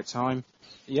place, right time.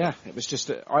 Yeah, it was just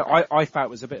I felt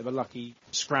it was a bit of a lucky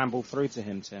scramble through to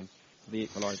him, Tim, for the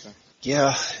equaliser.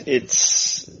 Yeah, it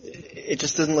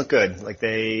just doesn't look good. Like,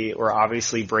 they were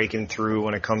obviously breaking through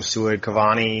when it comes to it.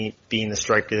 Cavani, being the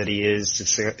striker that he is,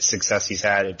 success he's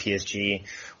had at PSG,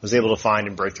 was able to find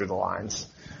and break through the lines.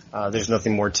 There's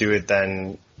nothing more to it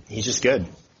than he's just good,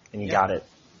 and he got it.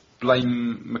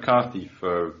 Blame McCarthy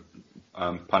for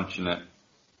punching it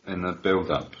in the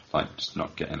build-up, like just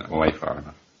not getting it away far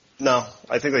enough. No,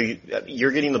 I think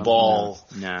you're getting the ball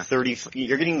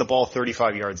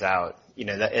 35 yards out.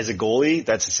 That as a goalie,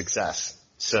 that's a success.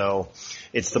 So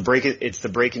it's the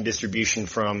break and distribution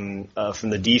from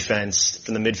the defense,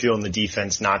 from the midfield and the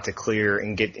defense, not to clear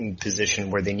and get in position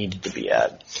where they needed to be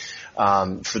at.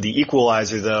 For the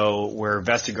equalizer though, where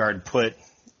Vestergaard put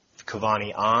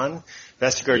Cavani on,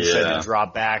 Vestergaard decided to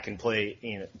drop back and play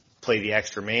the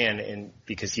extra man, and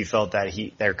because he felt that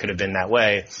there could have been that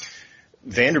way.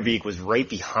 Van der Beek was right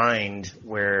behind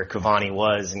where Cavani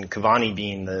was, and Cavani,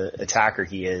 being the attacker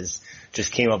he is,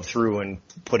 just came up through and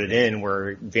put it in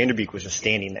where Van der Beek was just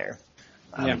standing there.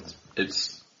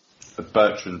 It's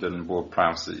Bertrand and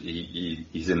Ward-Prowse,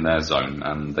 he's in their zone,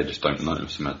 and they just don't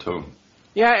notice him at all.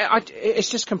 Yeah, it's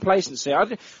just complacency. I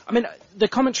mean, the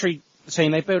commentary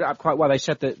team, they built it up quite well. They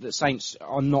said that Saints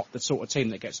are not the sort of team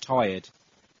that gets tired,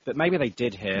 but maybe they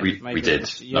did here. We did.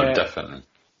 No, definitely.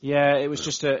 Yeah, it was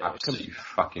just absolutely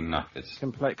fucking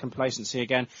knackered. Complacency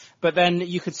again. But then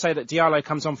you could say that Diallo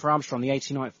comes on for Armstrong the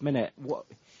 89th minute.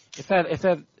 If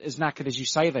they're as knackered as you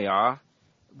say they are,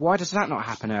 why does that not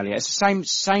happen earlier? It's the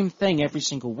same thing every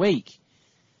single week.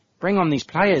 Bring on these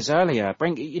players earlier.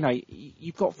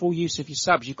 You've got full use of your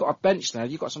subs. You've got a bench there.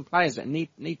 You've got some players that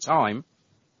need time.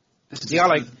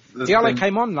 Diallo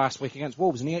came on last week against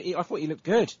Wolves, and I thought he looked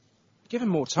good. Give him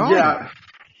more time. Yeah.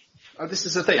 This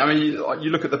is the thing. I mean, you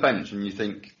look at the bench and you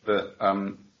think that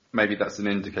maybe that's an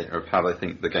indicator of how they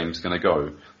think the game's going to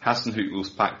go. Hasenhüttl's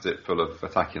packed it full of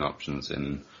attacking options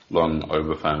in Long,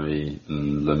 Obafemi,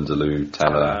 and Lundaloo,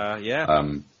 Teller.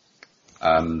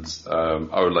 And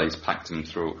Ole's packed him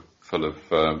full of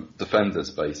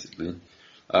defenders, basically.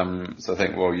 So I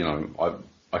think,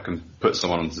 I can put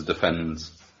someone on to defend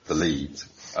the lead.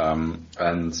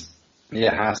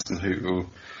 Hasenhüttl,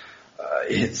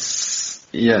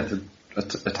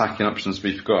 the attacking options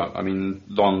we've got. I mean,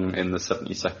 Long in the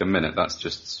 72nd minute, that's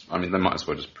just, they might as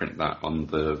well just print that on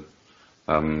the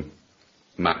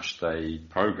match day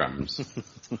programs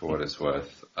for what it's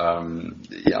worth.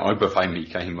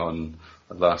 Obafemi came on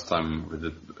last time with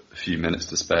a few minutes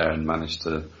to spare and managed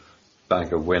to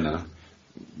bag a winner.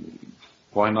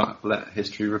 Why not let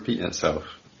history repeat itself?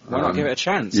 Why not give it a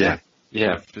chance? Yeah,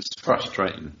 it's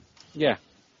frustrating. Yeah.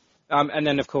 And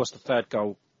then, of course, the third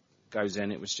goal goes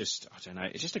in. It was just, I don't know,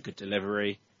 it's just a good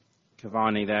delivery.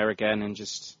 Cavani there again, and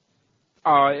just,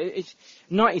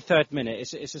 93rd minute,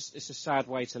 it's a sad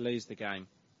way to lose the game.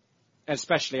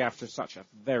 Especially after such a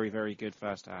very, very good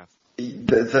first half.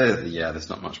 There's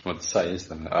not much more to say, is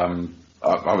there?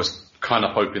 I was kind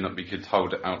of hoping that we could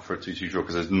hold it out for a 2-2 draw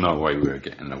because there's no way we were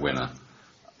getting a winner.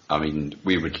 I mean,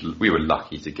 we were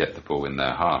lucky to get the ball in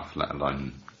their half, let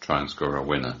alone try and score a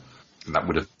winner. And that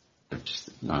would have just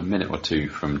a minute or two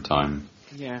from time.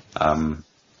 Yeah.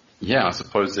 I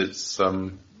suppose it's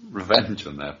revenge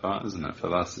on their part, isn't it, for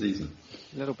last season?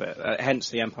 A little bit. Hence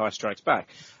the Empire Strikes Back.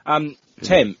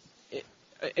 Tim,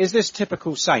 is this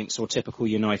typical Saints or typical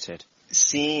United?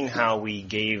 Seeing how we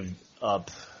gave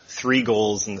up 3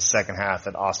 goals in the second half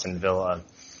at Aston Villa,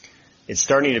 it's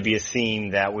starting to be a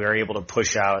theme that we are able to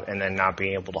push out and then not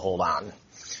being able to hold on.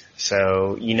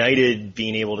 So United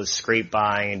being able to scrape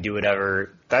by and do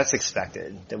whatever, that's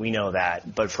expected, that we know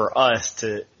that. But for us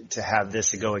to have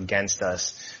this to go against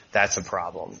us, that's a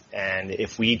problem. And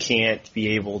if we can't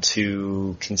be able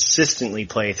to consistently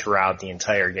play throughout the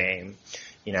entire game,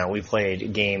 we played a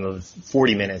game of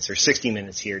 40 minutes or 60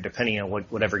 minutes here, depending on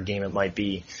whatever game it might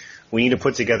be. We need to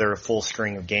put together a full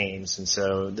string of games. And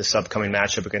so this upcoming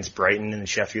matchup against Brighton and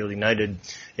Sheffield United,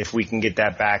 if we can get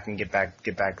that back and get back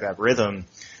that rhythm,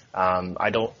 I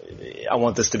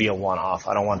want this to be a one-off.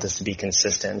 I don't want this to be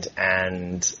consistent.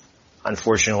 And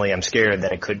unfortunately, I'm scared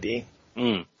that it could be.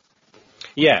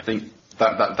 Yeah. I think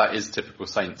that is typical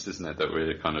Saints, isn't it, that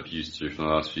we're kind of used to from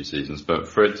the last few seasons. But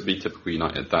for it to be typical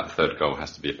United, that third goal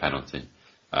has to be a penalty.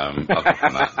 Other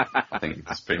than that, I think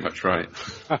that's pretty much right.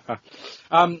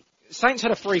 Saints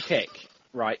had a free kick,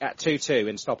 right, at 2-2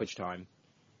 in stoppage time.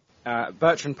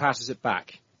 Bertrand passes it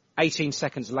back. 18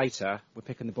 seconds later, we're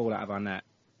picking the ball out of our net.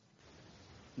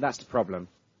 That's the problem.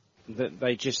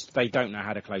 They don't know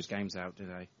how to close games out, do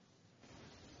they?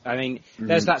 I mean,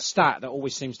 there's that stat that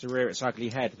always seems to rear its ugly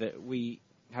head that we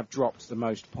have dropped the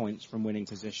most points from winning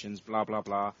positions, blah, blah,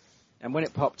 blah. And when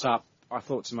it popped up, I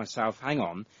thought to myself, hang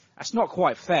on, that's not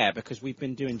quite fair because we've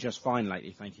been doing just fine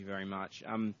lately, thank you very much.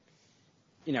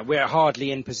 We're hardly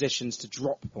in positions to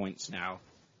drop points now.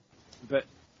 But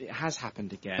it has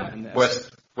happened again. And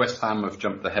West Ham have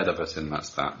jumped ahead of us in that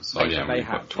stat. So we've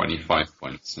got 25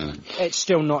 points. Yeah. It's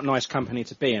still not nice company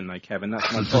to be in though, Kevin,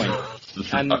 that's my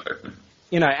point. And,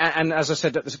 and as I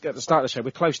said at the start of the show,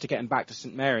 we're close to getting back to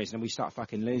St Mary's and we start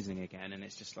fucking losing again and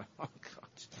it's just like, oh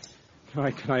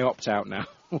God, can I opt out now?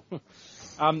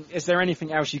 Is there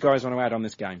anything else you guys want to add on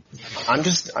this game? I'm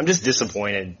just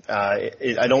disappointed. I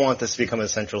don't want this to become a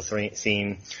central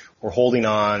theme. We're holding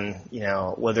on,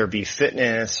 whether it be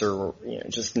fitness or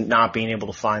just not being able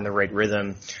to find the right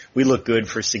rhythm. We look good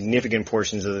for significant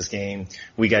portions of this game.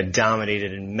 We got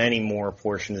dominated in many more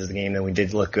portions of the game than we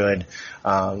did look good.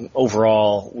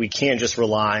 Overall, we can't just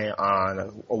rely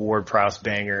on a Ward-Prowse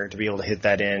banger to be able to hit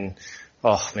that in.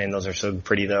 Oh man, those are so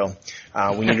pretty though.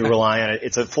 We need to rely on it.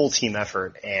 It's a full team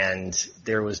effort, and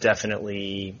there was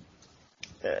definitely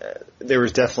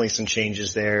some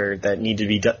changes there that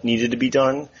needed to be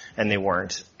done, and they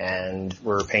weren't, and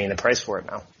we're paying the price for it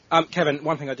now. Kevin,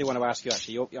 one thing I do want to ask you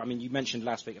actually. You mentioned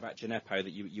last week about Gineppo that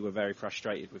you were very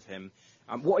frustrated with him.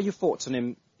 What are your thoughts on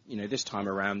him? This time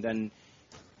around, and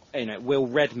will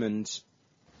Redmond,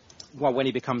 when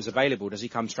he becomes available, does he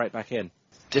come straight back in?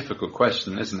 Difficult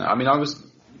question, isn't it? I mean, I was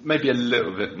maybe a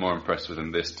little bit more impressed with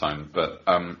him this time, but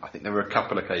I think there were a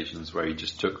couple of occasions where he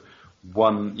just took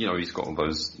one, he's got all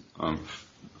those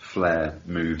flair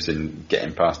moves in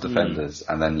getting past defenders,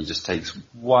 and then he just takes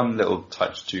one little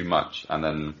touch too much, and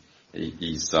then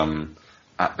he's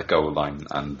at the goal line,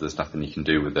 and there's nothing he can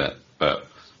do with it but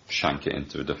shank it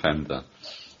into a defender.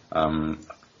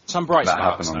 Some bright that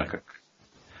sparks, happened on a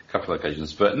couple of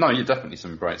occasions, but no, you're definitely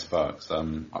some bright sparks. I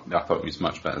thought he was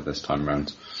much better this time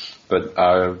round, but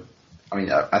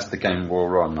as the game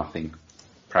wore on, I think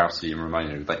Prowse and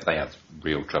Romano they had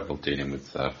real trouble dealing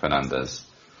with Fernandes,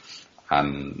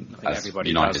 and I think everybody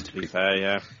United does, to be fair,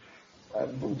 yeah.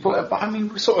 But I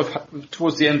mean, sort of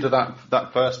towards the end of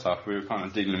that first half, we were kind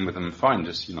of dealing with them fine,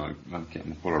 just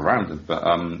getting the ball around them. But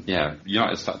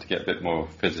United started to get a bit more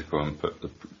physical and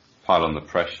pile on the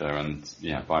pressure, and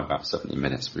by about 70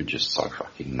 minutes we were just so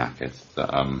fucking knackered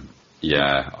that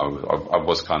I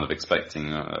was kind of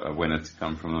expecting a winner to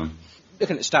come from them.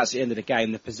 Looking at the stats at the end of the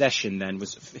game, the possession then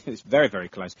was very, very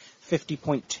close.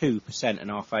 50.2% in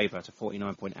our favour to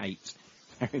 49.8%.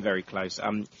 Very, very close.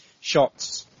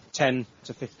 Shots 10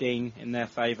 to 15 in their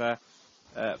favour.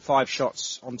 5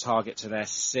 shots on target to their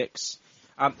 6.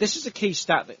 This is a key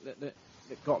stat that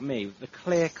got me. The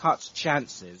clear-cut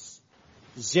chances.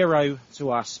 0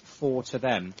 to us, 4 to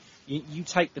them. You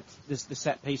take the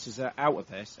set pieces out of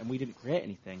this, and we didn't create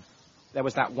anything. There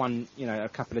was that one, a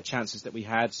couple of chances that we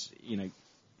had.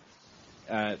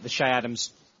 The Shea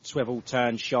Adams swivel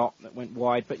turn shot that went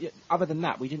wide. But other than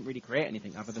that, we didn't really create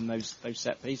anything other than those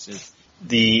set pieces.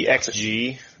 The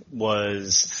XG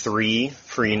was 3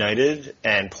 for United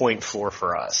and 0.4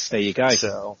 for us. There you go.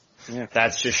 So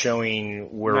that's just showing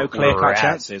no clear-cut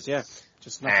chances. Yeah,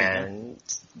 just nothing. And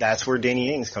that's where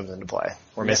Danny Ings comes into play.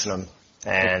 We're missing him.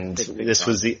 And big this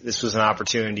was an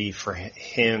opportunity for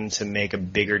him to make a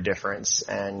bigger difference,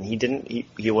 and he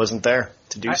wasn't there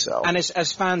to do so. And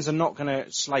as fans are not going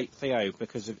to slate Theo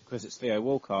because it's Theo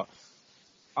Walcott,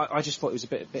 I just thought he was a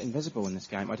bit invisible in this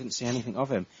game. I didn't see anything of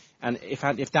him. And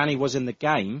if Danny was in the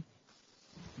game,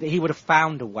 he would have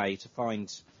found a way to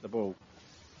find the ball.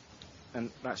 And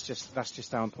that's just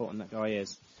how important that guy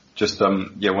is. Just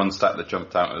one stat that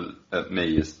jumped out at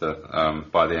me is that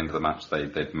by the end of the match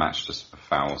they'd matched us for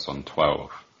fouls on 12.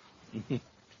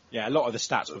 Yeah, a lot of the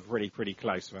stats were really pretty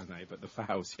close, weren't they? But the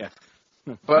fouls, yeah.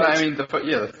 But I mean,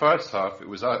 the first half it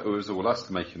was all us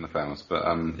making the fouls, but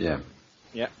yeah,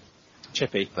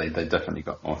 chippy. They definitely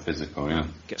got more physical, yeah.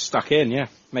 Get stuck in, yeah.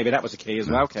 Maybe that was a key as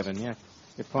well, Kevin. Yeah,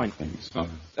 good point. I think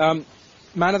so.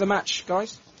 Man of the match,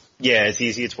 guys. Yeah, it's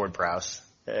easy. It's Ward-Prowse.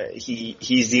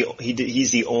 He's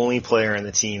the only player on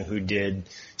the team who did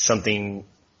something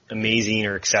amazing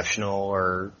or exceptional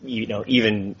or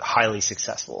even highly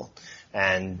successful.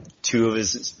 And 2 of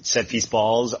his set piece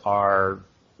balls are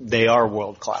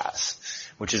world class,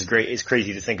 which is great. It's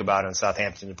crazy to think about in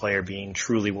Southampton, a player being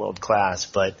truly world class,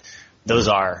 but those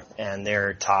are, and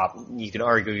they're top. You can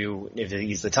argue if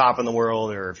he's the top in the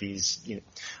world or if he's,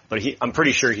 but I'm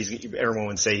pretty sure everyone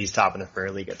would say he's top in the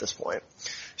Premier League at this point.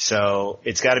 So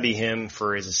it's got to be him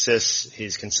for his assists,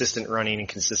 his consistent running and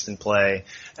consistent play,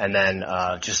 and then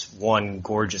just one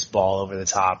gorgeous ball over the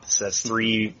top. So that's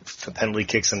 3 penalty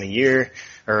kicks in the year,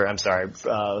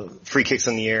 free kicks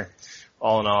in the year.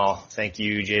 All in all, thank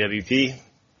you, JWP.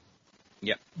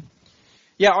 Yep.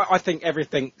 Yeah, I think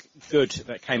everything good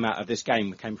that came out of this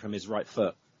game came from his right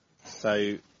foot.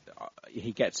 So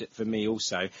he gets it for me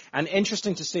also. And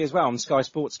interesting to see as well on Sky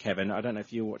Sports, Kevin, I don't know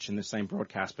if you're watching the same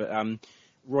broadcast, but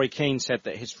Roy Keane said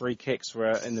that his free kicks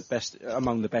were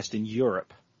among the best in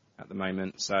Europe at the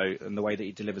moment. So, and the way that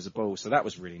he delivers a ball. So that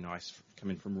was really nice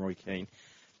coming from Roy Keane.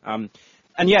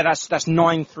 And yeah, that's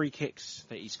 9 free kicks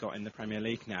that he's got in the Premier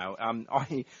League now.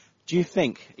 Do you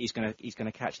think he's gonna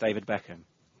catch David Beckham?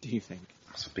 Do you think?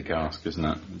 That's a big ask, isn't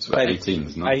it? It's about 18,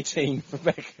 isn't it? 18 for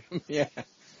Beckham, yeah.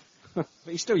 But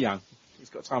he's still young. He's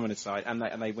got time on his side, and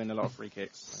they win a lot of free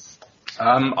kicks. So.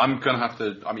 I'm going to have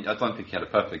to... I mean, I don't think he had a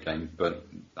perfect game, but,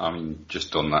 I mean,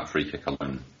 just on that free kick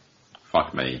alone,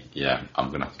 fuck me, yeah, I'm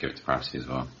going to have to give it to Prowsey as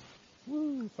well.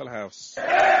 Woo, full house.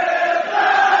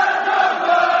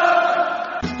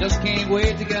 Just can't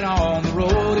wait to get on the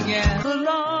road again. The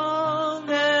long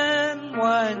and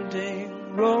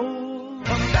winding road.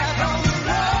 I'm back on the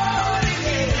road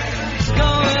again. It's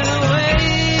going away.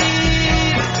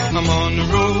 I'm on the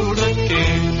road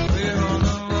again. We're on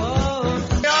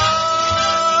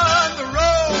the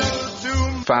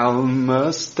road.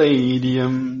 Falmouth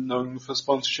Stadium, known for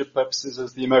sponsorship purposes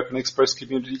as the American Express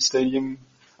Community Stadium.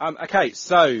 Okay,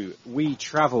 so we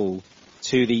travel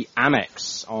to the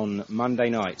Amex on Monday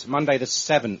night, Monday the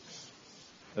 7th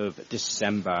of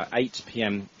December, 8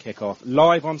 p.m. kickoff,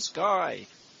 live on Sky,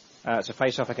 to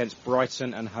face off against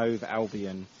Brighton and Hove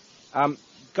Albion.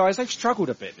 Guys, they've struggled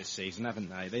a bit this season, haven't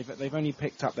they? They've only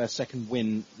picked up their second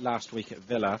win last week at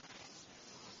Villa.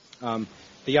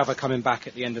 The other coming back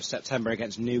at the end of September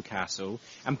against Newcastle,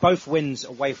 and both wins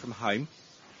away from home,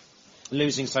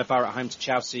 losing so far at home to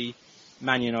Chelsea,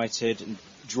 Man United, and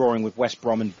drawing with West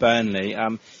Brom and Burnley.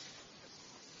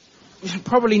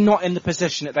 Probably not in the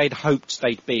position that they'd hoped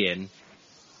they'd be in.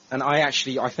 And I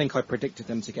think I predicted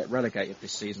them to get relegated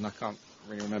this season. I can't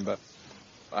really remember.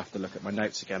 I have to look at my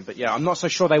notes again. But yeah, I'm not so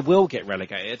sure they will get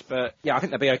relegated. But yeah, I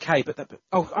think they'll be okay. They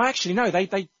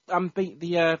beat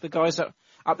the guys up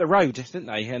the road, didn't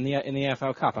they, in the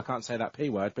EFL Cup? I can't say that P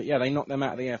word, but yeah, they knocked them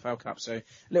out of the EFL Cup. So a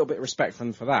little bit of respect for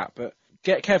them for that. But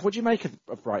Kev, what do you make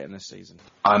of Brighton this season?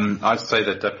 I'd say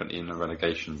they're definitely in a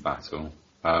relegation battle.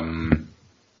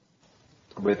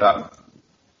 With that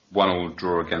 1-1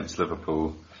 draw against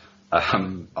Liverpool,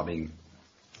 I mean,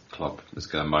 Klopp is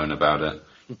going to moan about it.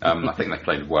 I think they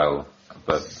played well,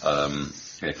 but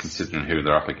considering who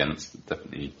they're up against,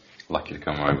 definitely lucky to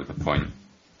come away with a point.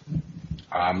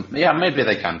 Maybe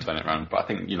they can turn it around, but I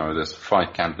think, there's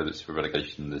 5 candidates for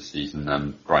relegation this season,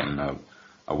 and Brighton are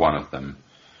one of them.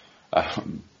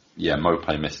 Mope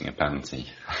missing a penalty.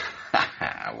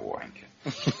 Wanker.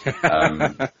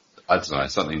 I don't know,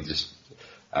 something just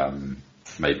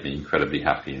made me incredibly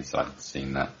happy inside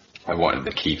seeing that. I wanted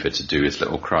the keeper to do his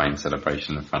little crying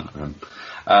celebration in front of him.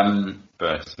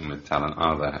 Bursting with talent,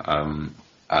 are there?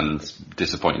 And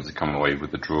disappointing to come away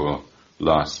with the draw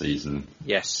last season.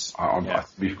 Yes.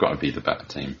 We've got to be the better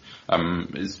team.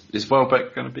 Is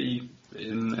Welbeck going to be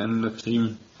in the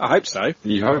team? I hope so.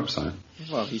 You hope so?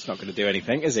 Well, he's not going to do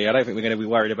anything, is he? I don't think we're going to be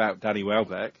worried about Danny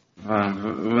Welbeck.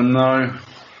 No.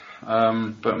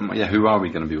 But yeah, who are we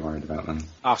going to be worried about then?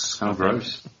 Us. How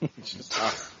gross. Just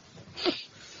us.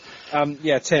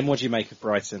 Tim, what do you make of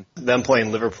Brighton? Them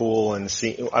playing Liverpool, and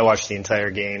I watched the entire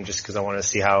game just because I wanted to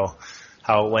see how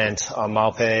it went.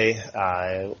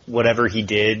 Maupay, whatever he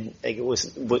did,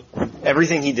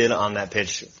 everything he did on that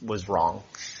pitch was wrong.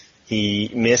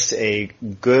 He missed a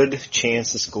good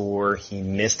chance to score. He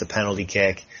missed a penalty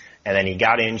kick, and then he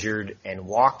got injured and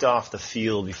walked off the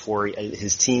field before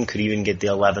his team could even get the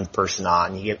 11th person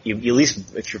on. You at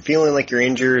least, if you're feeling like you're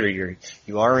injured or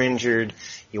you are injured,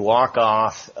 you walk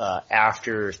off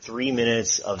after 3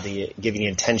 minutes of giving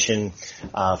attention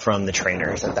from the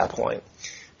trainers at that point.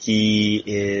 He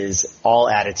is all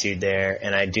attitude there,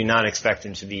 and I do not expect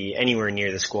him to be anywhere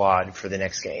near the squad for the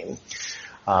next game.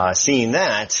 Seeing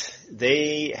that,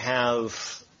 they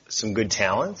have some good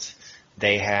talent.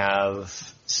 They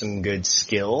have some good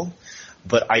skill,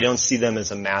 but I don't see them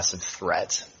as a massive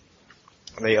threat.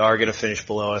 They are going to finish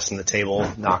below us in the table,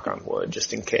 knock on wood,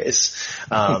 just in case.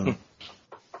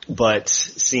 But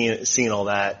seeing all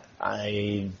that,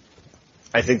 I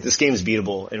think this game is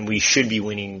beatable, and we should be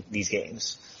winning these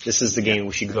games. This is the game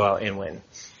we should go out and win.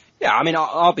 Yeah, I mean,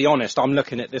 I'll be honest. I'm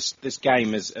looking at this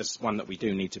game as one that we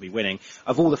do need to be winning.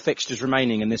 Of all the fixtures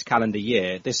remaining in this calendar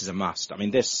year, this is a must. I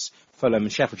mean, this Fulham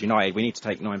and Sheffield United, we need to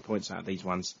take 9 points out of these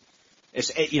ones.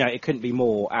 It couldn't be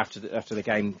more after the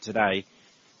game today.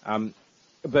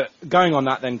 But going on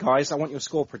that then, guys, I want your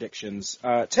score predictions.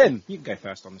 Tim, you can go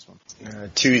first on this one.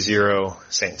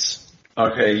 2-0 Saints.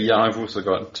 Okay, yeah, I've also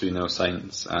got 2-0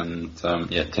 Saints, and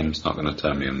Tim's not going to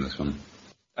turn me on this one.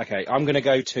 Okay, I'm going to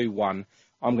go 2-1.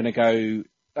 I'm going to go,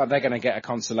 they're going to get a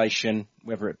consolation,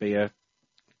 whether it be a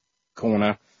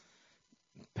corner,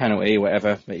 penalty,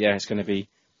 whatever. But yeah, it's going to be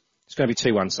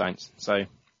 2-1 Saints. So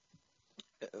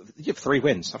you have 3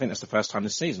 wins. I think that's the first time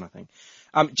this season, I think.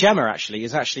 Gemma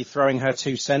is actually throwing her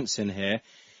 2 cents in here.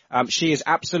 She is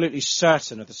absolutely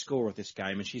certain of the score of this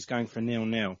game, and she's going for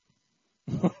 0-0.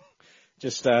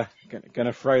 Just, going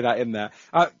to throw that in there.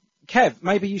 Kev,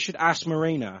 maybe you should ask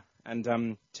Marina,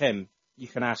 and, Tim, you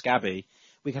can ask Abby.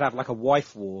 We could have like a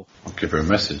wife war. I'll give her a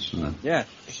message. Yeah.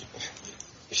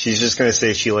 She's just going to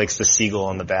say she likes the seagull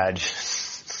on the badge.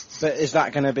 But is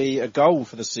that going to be a goal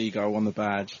for the seagull on the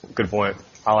badge? Good point.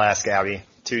 I'll ask Abby.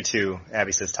 2-2.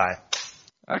 Abby says tie.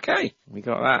 Okay, we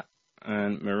got that.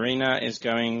 And Marina is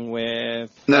going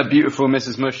with... That beautiful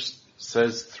Mrs. Mush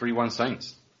says 3-1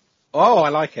 Saints. Oh, I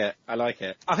like it.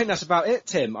 I think that's about it,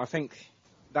 Tim. I think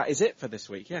that is it for this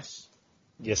week, yes.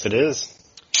 Yes, it is.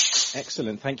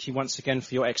 Excellent. Thank you once again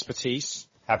for your expertise.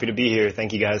 Happy to be here.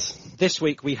 Thank you, guys. This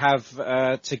week we have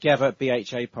Together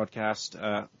BHA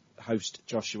podcast host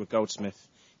Joshua Goldsmith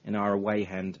in our away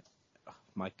end. Oh,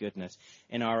 my goodness.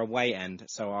 In our away end.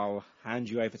 So I'll hand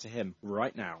you over to him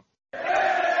right now.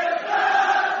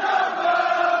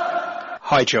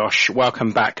 Hi, Josh.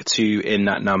 Welcome back to In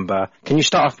That Number. Can you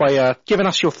start off by giving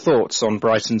us your thoughts on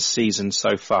Brighton's season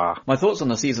so far? My thoughts on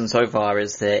the season so far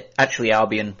is that actually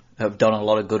Albion have done a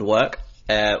lot of good work.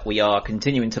 We are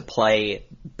continuing to play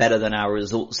better than our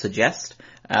results suggest,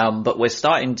 but we're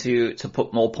starting to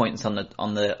put more points on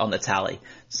the tally.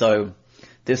 So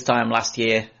this time last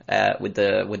year, with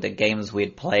the games we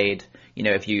had played,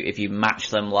 if you match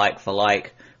them like for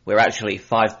like, we're actually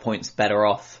 5 points better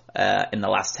off in the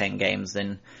last 10 games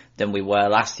than we were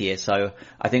last year. So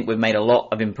I think we've made a lot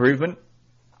of improvement.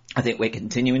 I think we're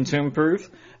continuing to improve.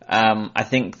 I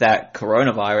think that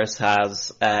coronavirus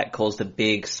has caused a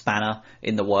big spanner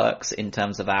in the works in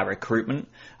terms of our recruitment.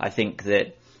 I think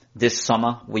that this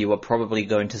summer we were probably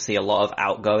going to see a lot of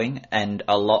outgoing and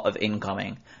a lot of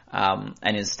incoming.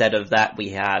 And instead of that, we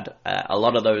had a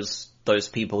lot of those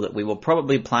people that we were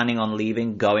probably planning on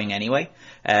leaving going anyway.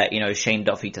 Shane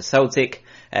Duffy to Celtic,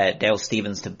 Dale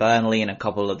Stevens to Burnley, and a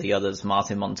couple of the others.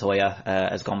 Martin Montoya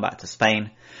has gone back to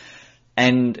Spain.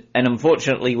 And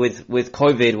unfortunately with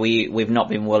COVID, we've not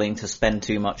been willing to spend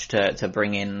too much to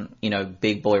bring in,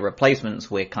 big boy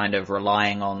replacements. We're kind of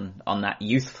relying on that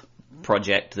youth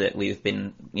project that we've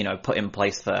been, put in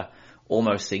place for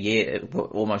almost a year,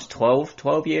 almost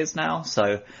 12 years now.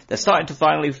 So they're starting to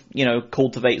finally,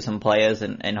 cultivate some players,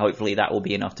 and hopefully that will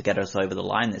be enough to get us over the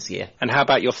line this year. And how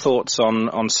about your thoughts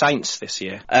on Saints this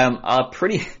year? Are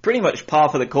pretty much par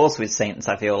for the course with Saints,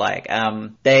 I feel like.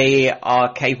 They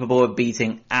are capable of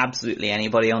beating absolutely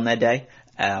anybody on their day.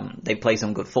 They play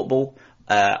some good football.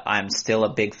 I'm still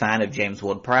a big fan of James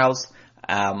Ward-Prowse.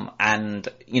 And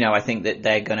I think that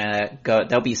they're gonna go,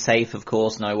 they'll be safe, of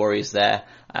course, no worries there.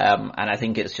 And I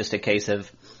think it's just a case of,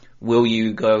 will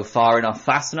you go far enough,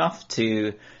 fast enough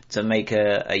to make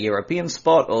a European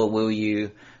spot, or will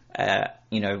you,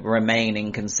 remain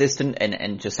inconsistent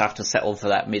and just have to settle for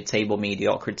that mid-table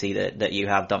mediocrity that you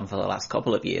have done for the last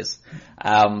couple of years?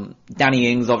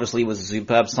 Danny Ings obviously was a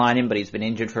superb signing, but he's been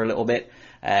injured for a little bit.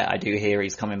 I do hear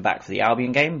he's coming back for the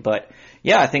Albion game, but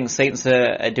yeah, I think Saints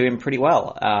are doing pretty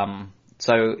well.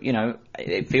 So,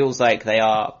 it feels like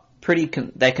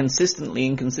they're consistently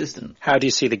inconsistent. How do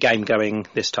you see the game going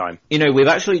this time? We've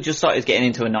actually just started getting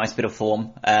into a nice bit of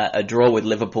form. A draw with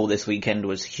Liverpool this weekend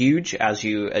was huge, as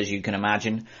you can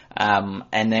imagine.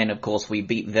 And then, of course, we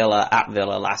beat Villa at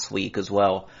Villa last week as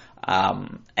well.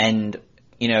 I'm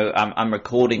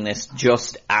recording this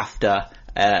just after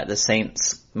the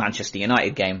Saints Manchester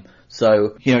United game.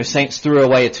 So, Saints threw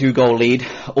away a 2-goal lead,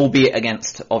 albeit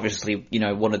against, obviously,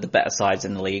 one of the better sides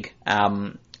in the league.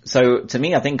 So to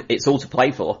me, I think it's all to play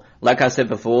for. Like I said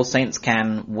before, Saints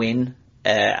can win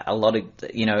a lot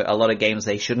of games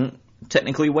they shouldn't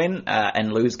technically win,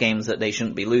 and lose games that they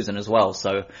shouldn't be losing as well.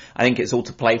 So I think it's all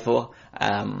to play for.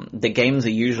 The games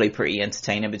are usually pretty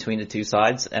entertaining between the two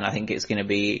sides, and I think it's going to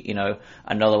be,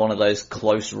 another one of those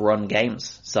close run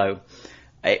games. So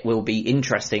it will be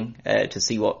interesting to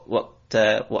see what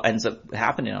ends up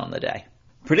happening on the day.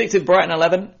 Predicted Brighton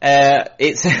 11.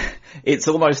 It's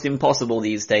almost impossible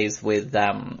these days with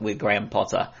Graham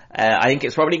Potter. I think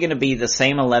it's probably going to be the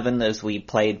same 11 as we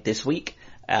played this week.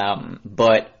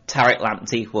 But Tariq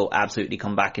Lamptey will absolutely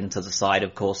come back into the side,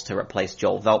 of course, to replace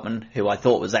Joel Veltman, who I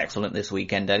thought was excellent this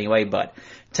weekend anyway, but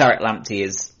Tariq Lamptey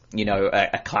is,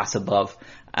 a class above.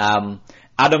 Adam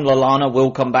Lallana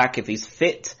will come back if he's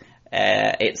fit.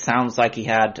 It sounds like he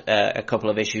had a couple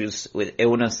of issues with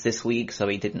illness this week, so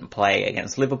he didn't play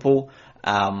against Liverpool.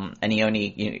 And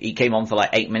he came on for like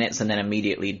 8 minutes and then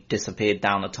immediately disappeared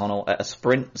down the tunnel at a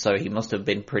sprint, so he must have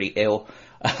been pretty ill.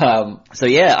 So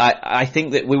yeah, I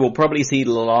think that we will probably see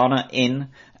Lallana in.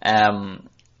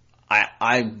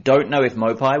 I don't know if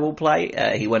Mopai will play.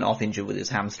 He went off injured with his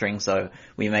hamstring, so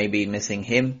we may be missing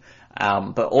him.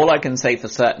 But all I can say for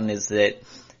certain is that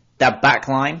back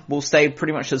line will stay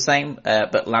pretty much the same,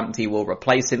 but Lamptey will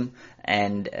replace him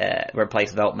and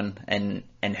replace Veltman,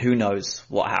 and who knows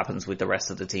what happens with the rest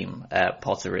of the team.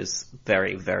 Potter is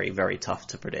very, very, very tough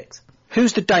to predict.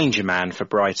 Who's the danger man for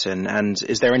Brighton, and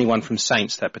is there anyone from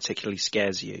Saints that particularly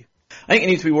scares you? I think you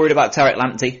need to be worried about Tariq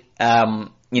Lamptey.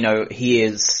 He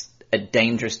is a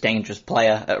dangerous, dangerous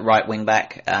player at right wing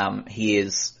back. He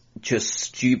is just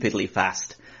stupidly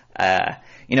fast.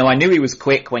 I knew he was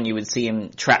quick when you would see him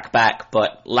track back,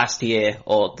 but last year,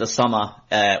 or the summer,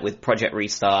 with Project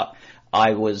Restart,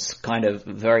 I was kind of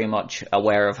very much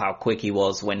aware of how quick he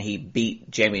was when he beat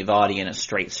Jamie Vardy in a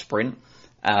straight sprint.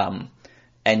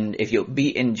 And if you're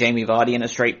beating Jamie Vardy in a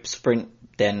straight sprint,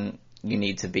 then you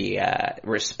need to be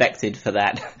respected for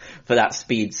that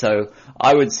speed. So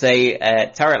I would say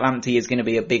Tariq Lamptey is going to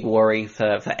be a big worry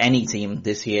for any team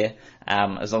this year,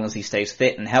 as long as he stays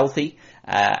fit and healthy,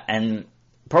 and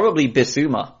probably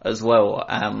Bissouma as well.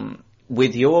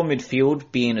 With your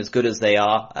midfield being as good as they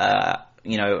are,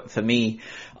 for me,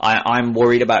 I'm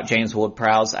worried about James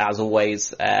Ward-Prowse, as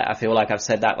always. I feel like I've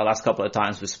said that the last couple of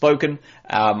times we've spoken,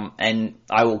 and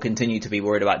I will continue to be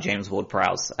worried about James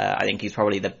Ward-Prowse. I think he's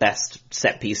probably the best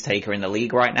set-piece taker in the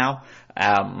league right now,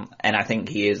 and I think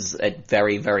he is a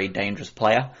very, very dangerous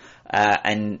player.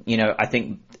 I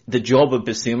think the job of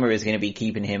Bissouma is going to be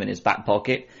keeping him in his back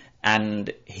pocket,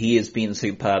 and he has been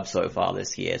superb so far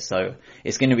this year. So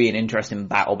it's going to be an interesting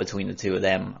battle between the two of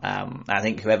them. I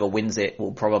think whoever wins it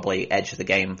will probably edge the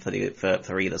game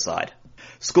for either side.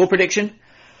 Score prediction.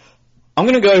 I'm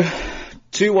going to go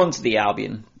 2-1 to the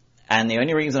Albion. And the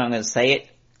only reason I'm going to say it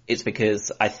is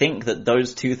because I think that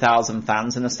those 2,000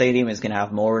 fans in the stadium is going to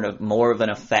have more of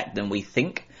an effect than we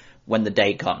think when the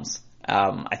day comes.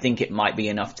 I think it might be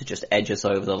enough to just edge us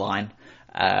over the line.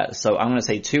 So I'm going to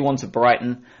say 2-1 to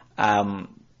Brighton.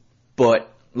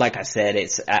 But like I said,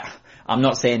 I'm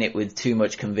not saying it with too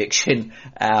much conviction,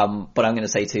 but I'm going to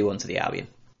say 2-1 to the Albion.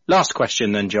 Last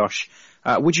question then, Josh.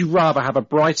 Would you rather have a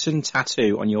Brighton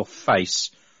tattoo on your face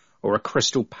or a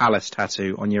Crystal Palace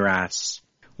tattoo on your ass?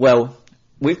 Well,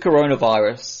 with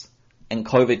coronavirus, and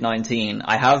COVID-19,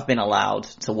 I have been allowed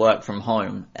to work from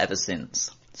home ever since.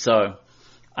 So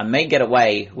I may get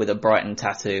away with a Brighton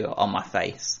tattoo on my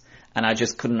face, and I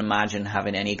just couldn't imagine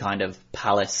having any kind of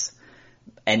Palace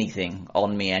anything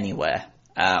on me anywhere.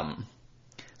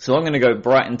 So I'm going to go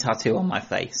Brighton tattoo on my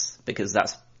face, because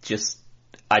that's just,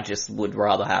 I just would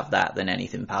rather have that than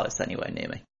anything Palace anywhere near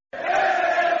me.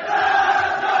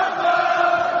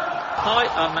 Hi,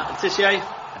 I'm Matt Letitia,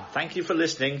 and thank you for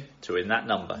listening to In That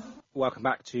Number. Welcome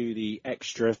back to the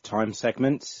extra time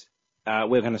segment.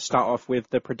 We're going to start off with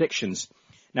the predictions.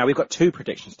 Now, we've got two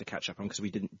predictions to catch up on because we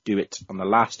didn't do it on the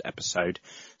last episode.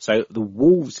 So the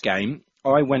Wolves game,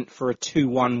 I went for a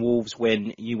 2-1 Wolves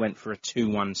win. You went for a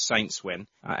 2-1 Saints win.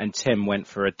 And Tim went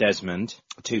for a Desmond,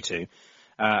 2-2.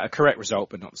 A correct result,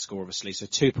 but not the score, obviously. So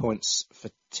 2 points for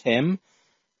Tim.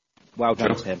 Well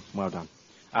done, Tim. Well done.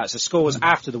 So scores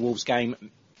after the Wolves game.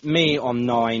 Me on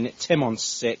 9, Tim on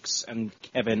 6, and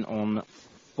Kevin on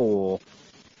 4.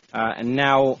 And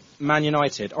now, Man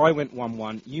United. I went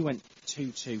 1-1. You went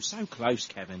 2-2. So close,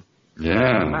 Kevin.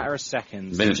 Yeah. In a matter of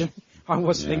seconds. I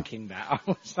was thinking that. I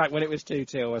was like, when it was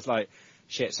 2-2, I was like,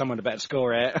 shit, someone had better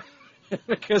score it.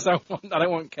 Because I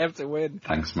don't want Kev to win.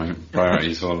 Thanks, mate.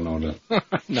 Priorities all in order.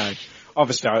 No.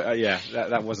 Obviously,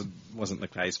 that wasn't the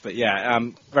case. But yeah,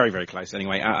 very, very close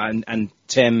anyway. And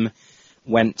Tim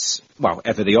went, well,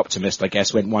 ever the optimist, I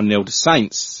guess, went 1-0 to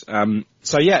Saints.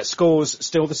 So yeah, scores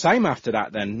still the same after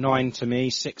that then. 9 to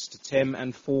me, 6 to Tim,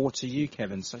 and 4 to you,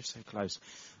 Kevin. So close.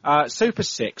 Super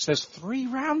 6, there's 3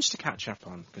 rounds to catch up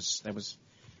on, because there was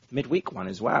midweek one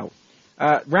as well.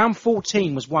 Round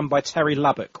 14 was won by Terry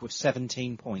Lubbock with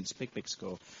 17 points, big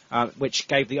score, which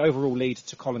gave the overall lead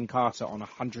to Colin Carter on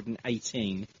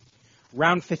 118.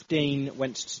 Round 15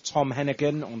 went to Tom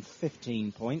Hennigan on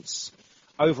 15 points.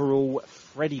 Overall,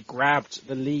 Freddie grabbed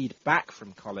the lead back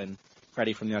from Colin,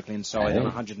 Freddie from the Ugly Inside, on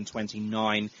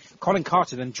 129. Colin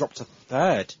Carter then dropped to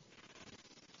third.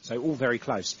 So all very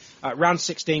close. Round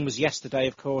 16 was yesterday,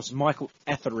 of course. Michael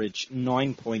Etheridge,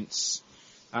 9 points.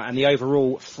 And the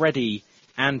overall, Freddie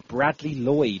and Bradley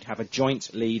Lloyd have a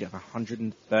joint lead of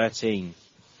 113.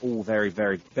 All very,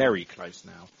 very, very close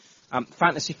now.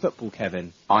 Fantasy football,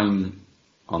 Kevin. I'm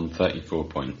on 34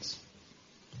 points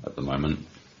at the moment.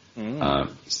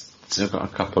 Still got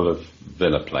a couple of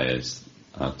Villa players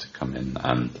to come in,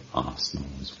 and Arsenal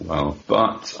as well.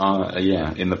 But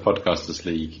in the Podcasters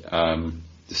League,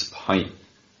 despite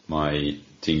my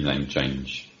team name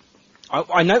change,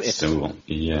 I noticed. Still,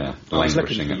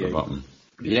 languishing at the bottom.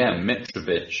 Yeah,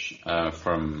 Mitrovic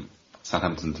from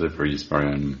Southampton Delivery's very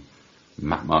own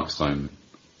Matt Markstone,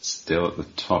 still at the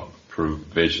top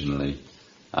provisionally,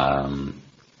 and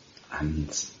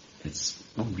it's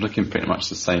looking pretty much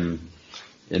the same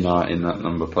in that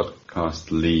number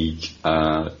podcast league.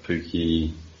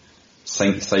 Pookie,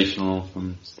 Sensational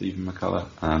from Stephen McCullough,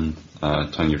 and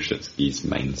Tony Rashitsky's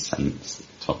main Saints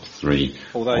top 3.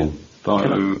 Although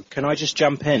can I just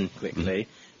jump in quickly?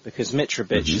 Because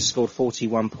Mitrovic has scored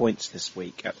 41 points this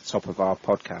week at the top of our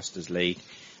Podcasters League.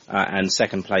 And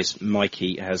second place,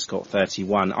 Mikey, has got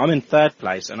 31. I'm in third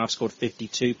place, and I've scored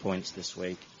 52 points this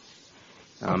week.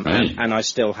 And I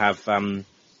still have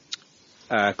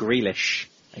Grealish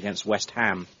against West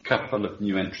Ham. A couple of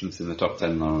new entrants in the top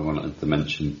 10 that I wanted to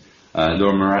mention.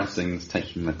 Laura Maratzing's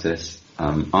taking the test.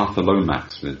 Arthur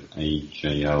Lomax with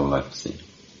AJL FC.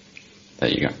 There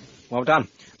you go. Well done.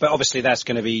 But obviously that's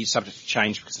going to be subject to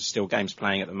change because there's still games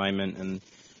playing at the moment, and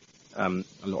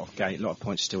a lot of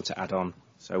points still to add on.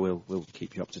 So we'll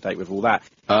keep you up to date with all that.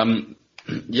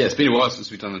 It's been a while since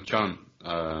we've done the chant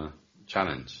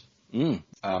challenge.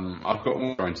 I've got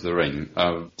one into the ring.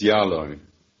 Diallo,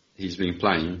 he's been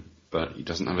playing, but he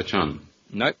doesn't have a chant.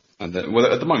 Nope. And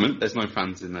at the moment, there's no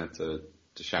fans in there to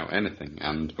shout anything,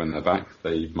 and when they're back,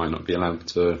 they might not be allowed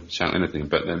to shout anything.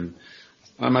 But then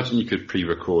I imagine you could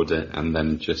pre-record it and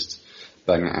then just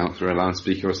bang it out through a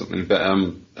loudspeaker or something. But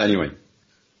anyway,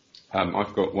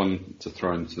 I've got one to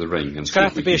throw into the ring. And it's going to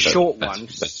have to be a short one,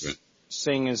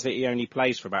 seeing as that he only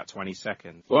plays for about 20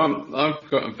 seconds. Well, I've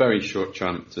got a very short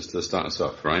chant just to start us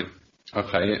off, right?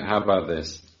 Okay, how about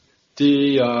this?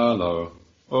 Diallo,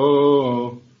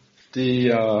 oh,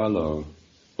 Diallo,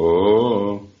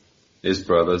 oh, his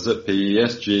brother's at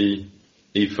PSG,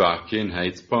 he fucking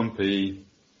hates Pompey.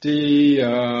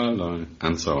 Diallo,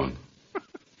 and so on.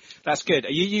 That's good.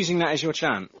 Are you using that as your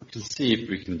chant? We can see if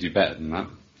we can do better than that.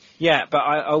 Yeah, but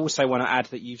I also want to add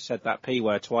that you've said that P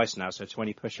word twice now, so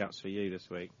 20 push-ups for you this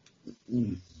week.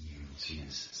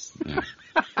 Jesus. Yeah.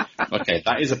 Okay,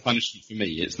 that is a punishment for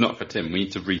me. It's not for Tim. We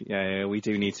need to Yeah, we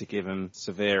do need to give him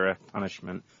severer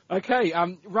punishment. Okay,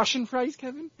 Russian phrase,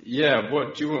 Kevin? Yeah,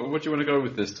 what do you want to go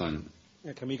with this time?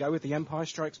 Yeah, can we go with The Empire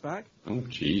Strikes Back? Oh,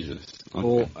 Jesus. Okay.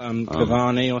 Or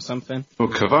Cavani or something? Well,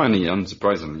 Cavani,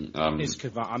 unsurprisingly. Is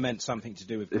Cavani? I meant something to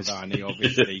do with Cavani,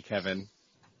 obviously, Kevin.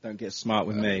 Don't get smart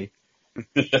with me.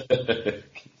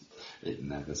 It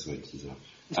never switches off.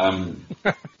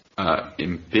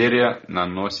 Империя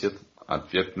наносит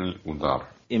ответный удар.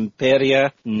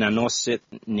 Imperia nanosit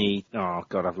ni... Oh,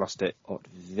 God, I've lost it.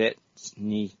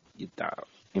 Odvetni udar.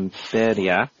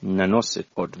 Imperia nanosit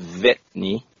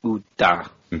odvetni udar.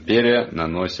 Империя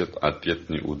наносит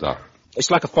ответный удар.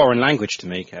 It's like a foreign language to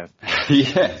me, Kev.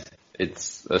 Yes.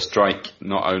 It's a strike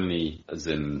not only as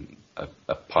in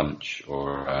a punch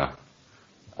or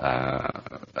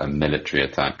a military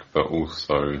attack, but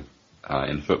also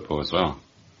in football as well.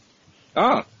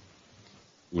 Ah.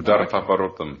 Udar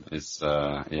Paparotum is,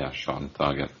 shot on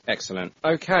target. Excellent.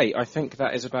 Okay, I think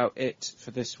that is about it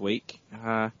for this week.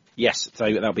 Yes, so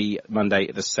that'll be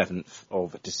Monday the 7th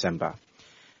of December.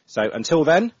 So until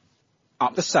then,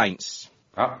 up the Saints.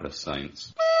 Up the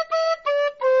Saints.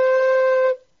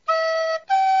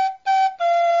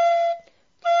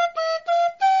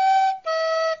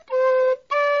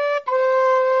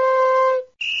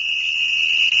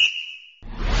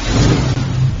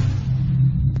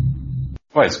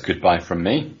 Well, it's goodbye from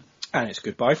me. And it's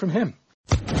goodbye from him.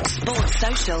 Sports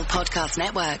Social Podcast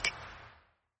Network.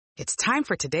 It's time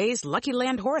for today's Lucky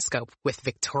Land horoscope with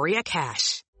Victoria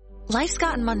Cash. Life's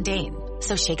gotten mundane,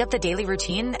 so shake up the daily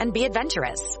routine and be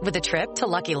adventurous with a trip to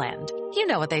Lucky Land. You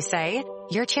know what they say,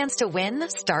 your chance to win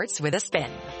starts with a spin.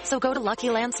 So go to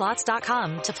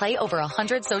LuckyLandSlots.com to play over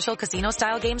 100 social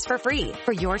casino-style games for free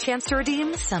for your chance to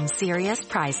redeem some serious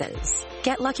prizes.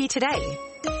 Get lucky today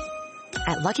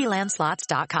at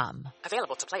LuckyLandSlots.com.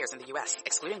 Available to players in the U.S.,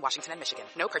 excluding Washington and Michigan.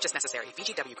 No purchase necessary.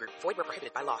 VGW Group. Void where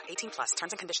prohibited by law. 18+.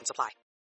 Terms and conditions apply.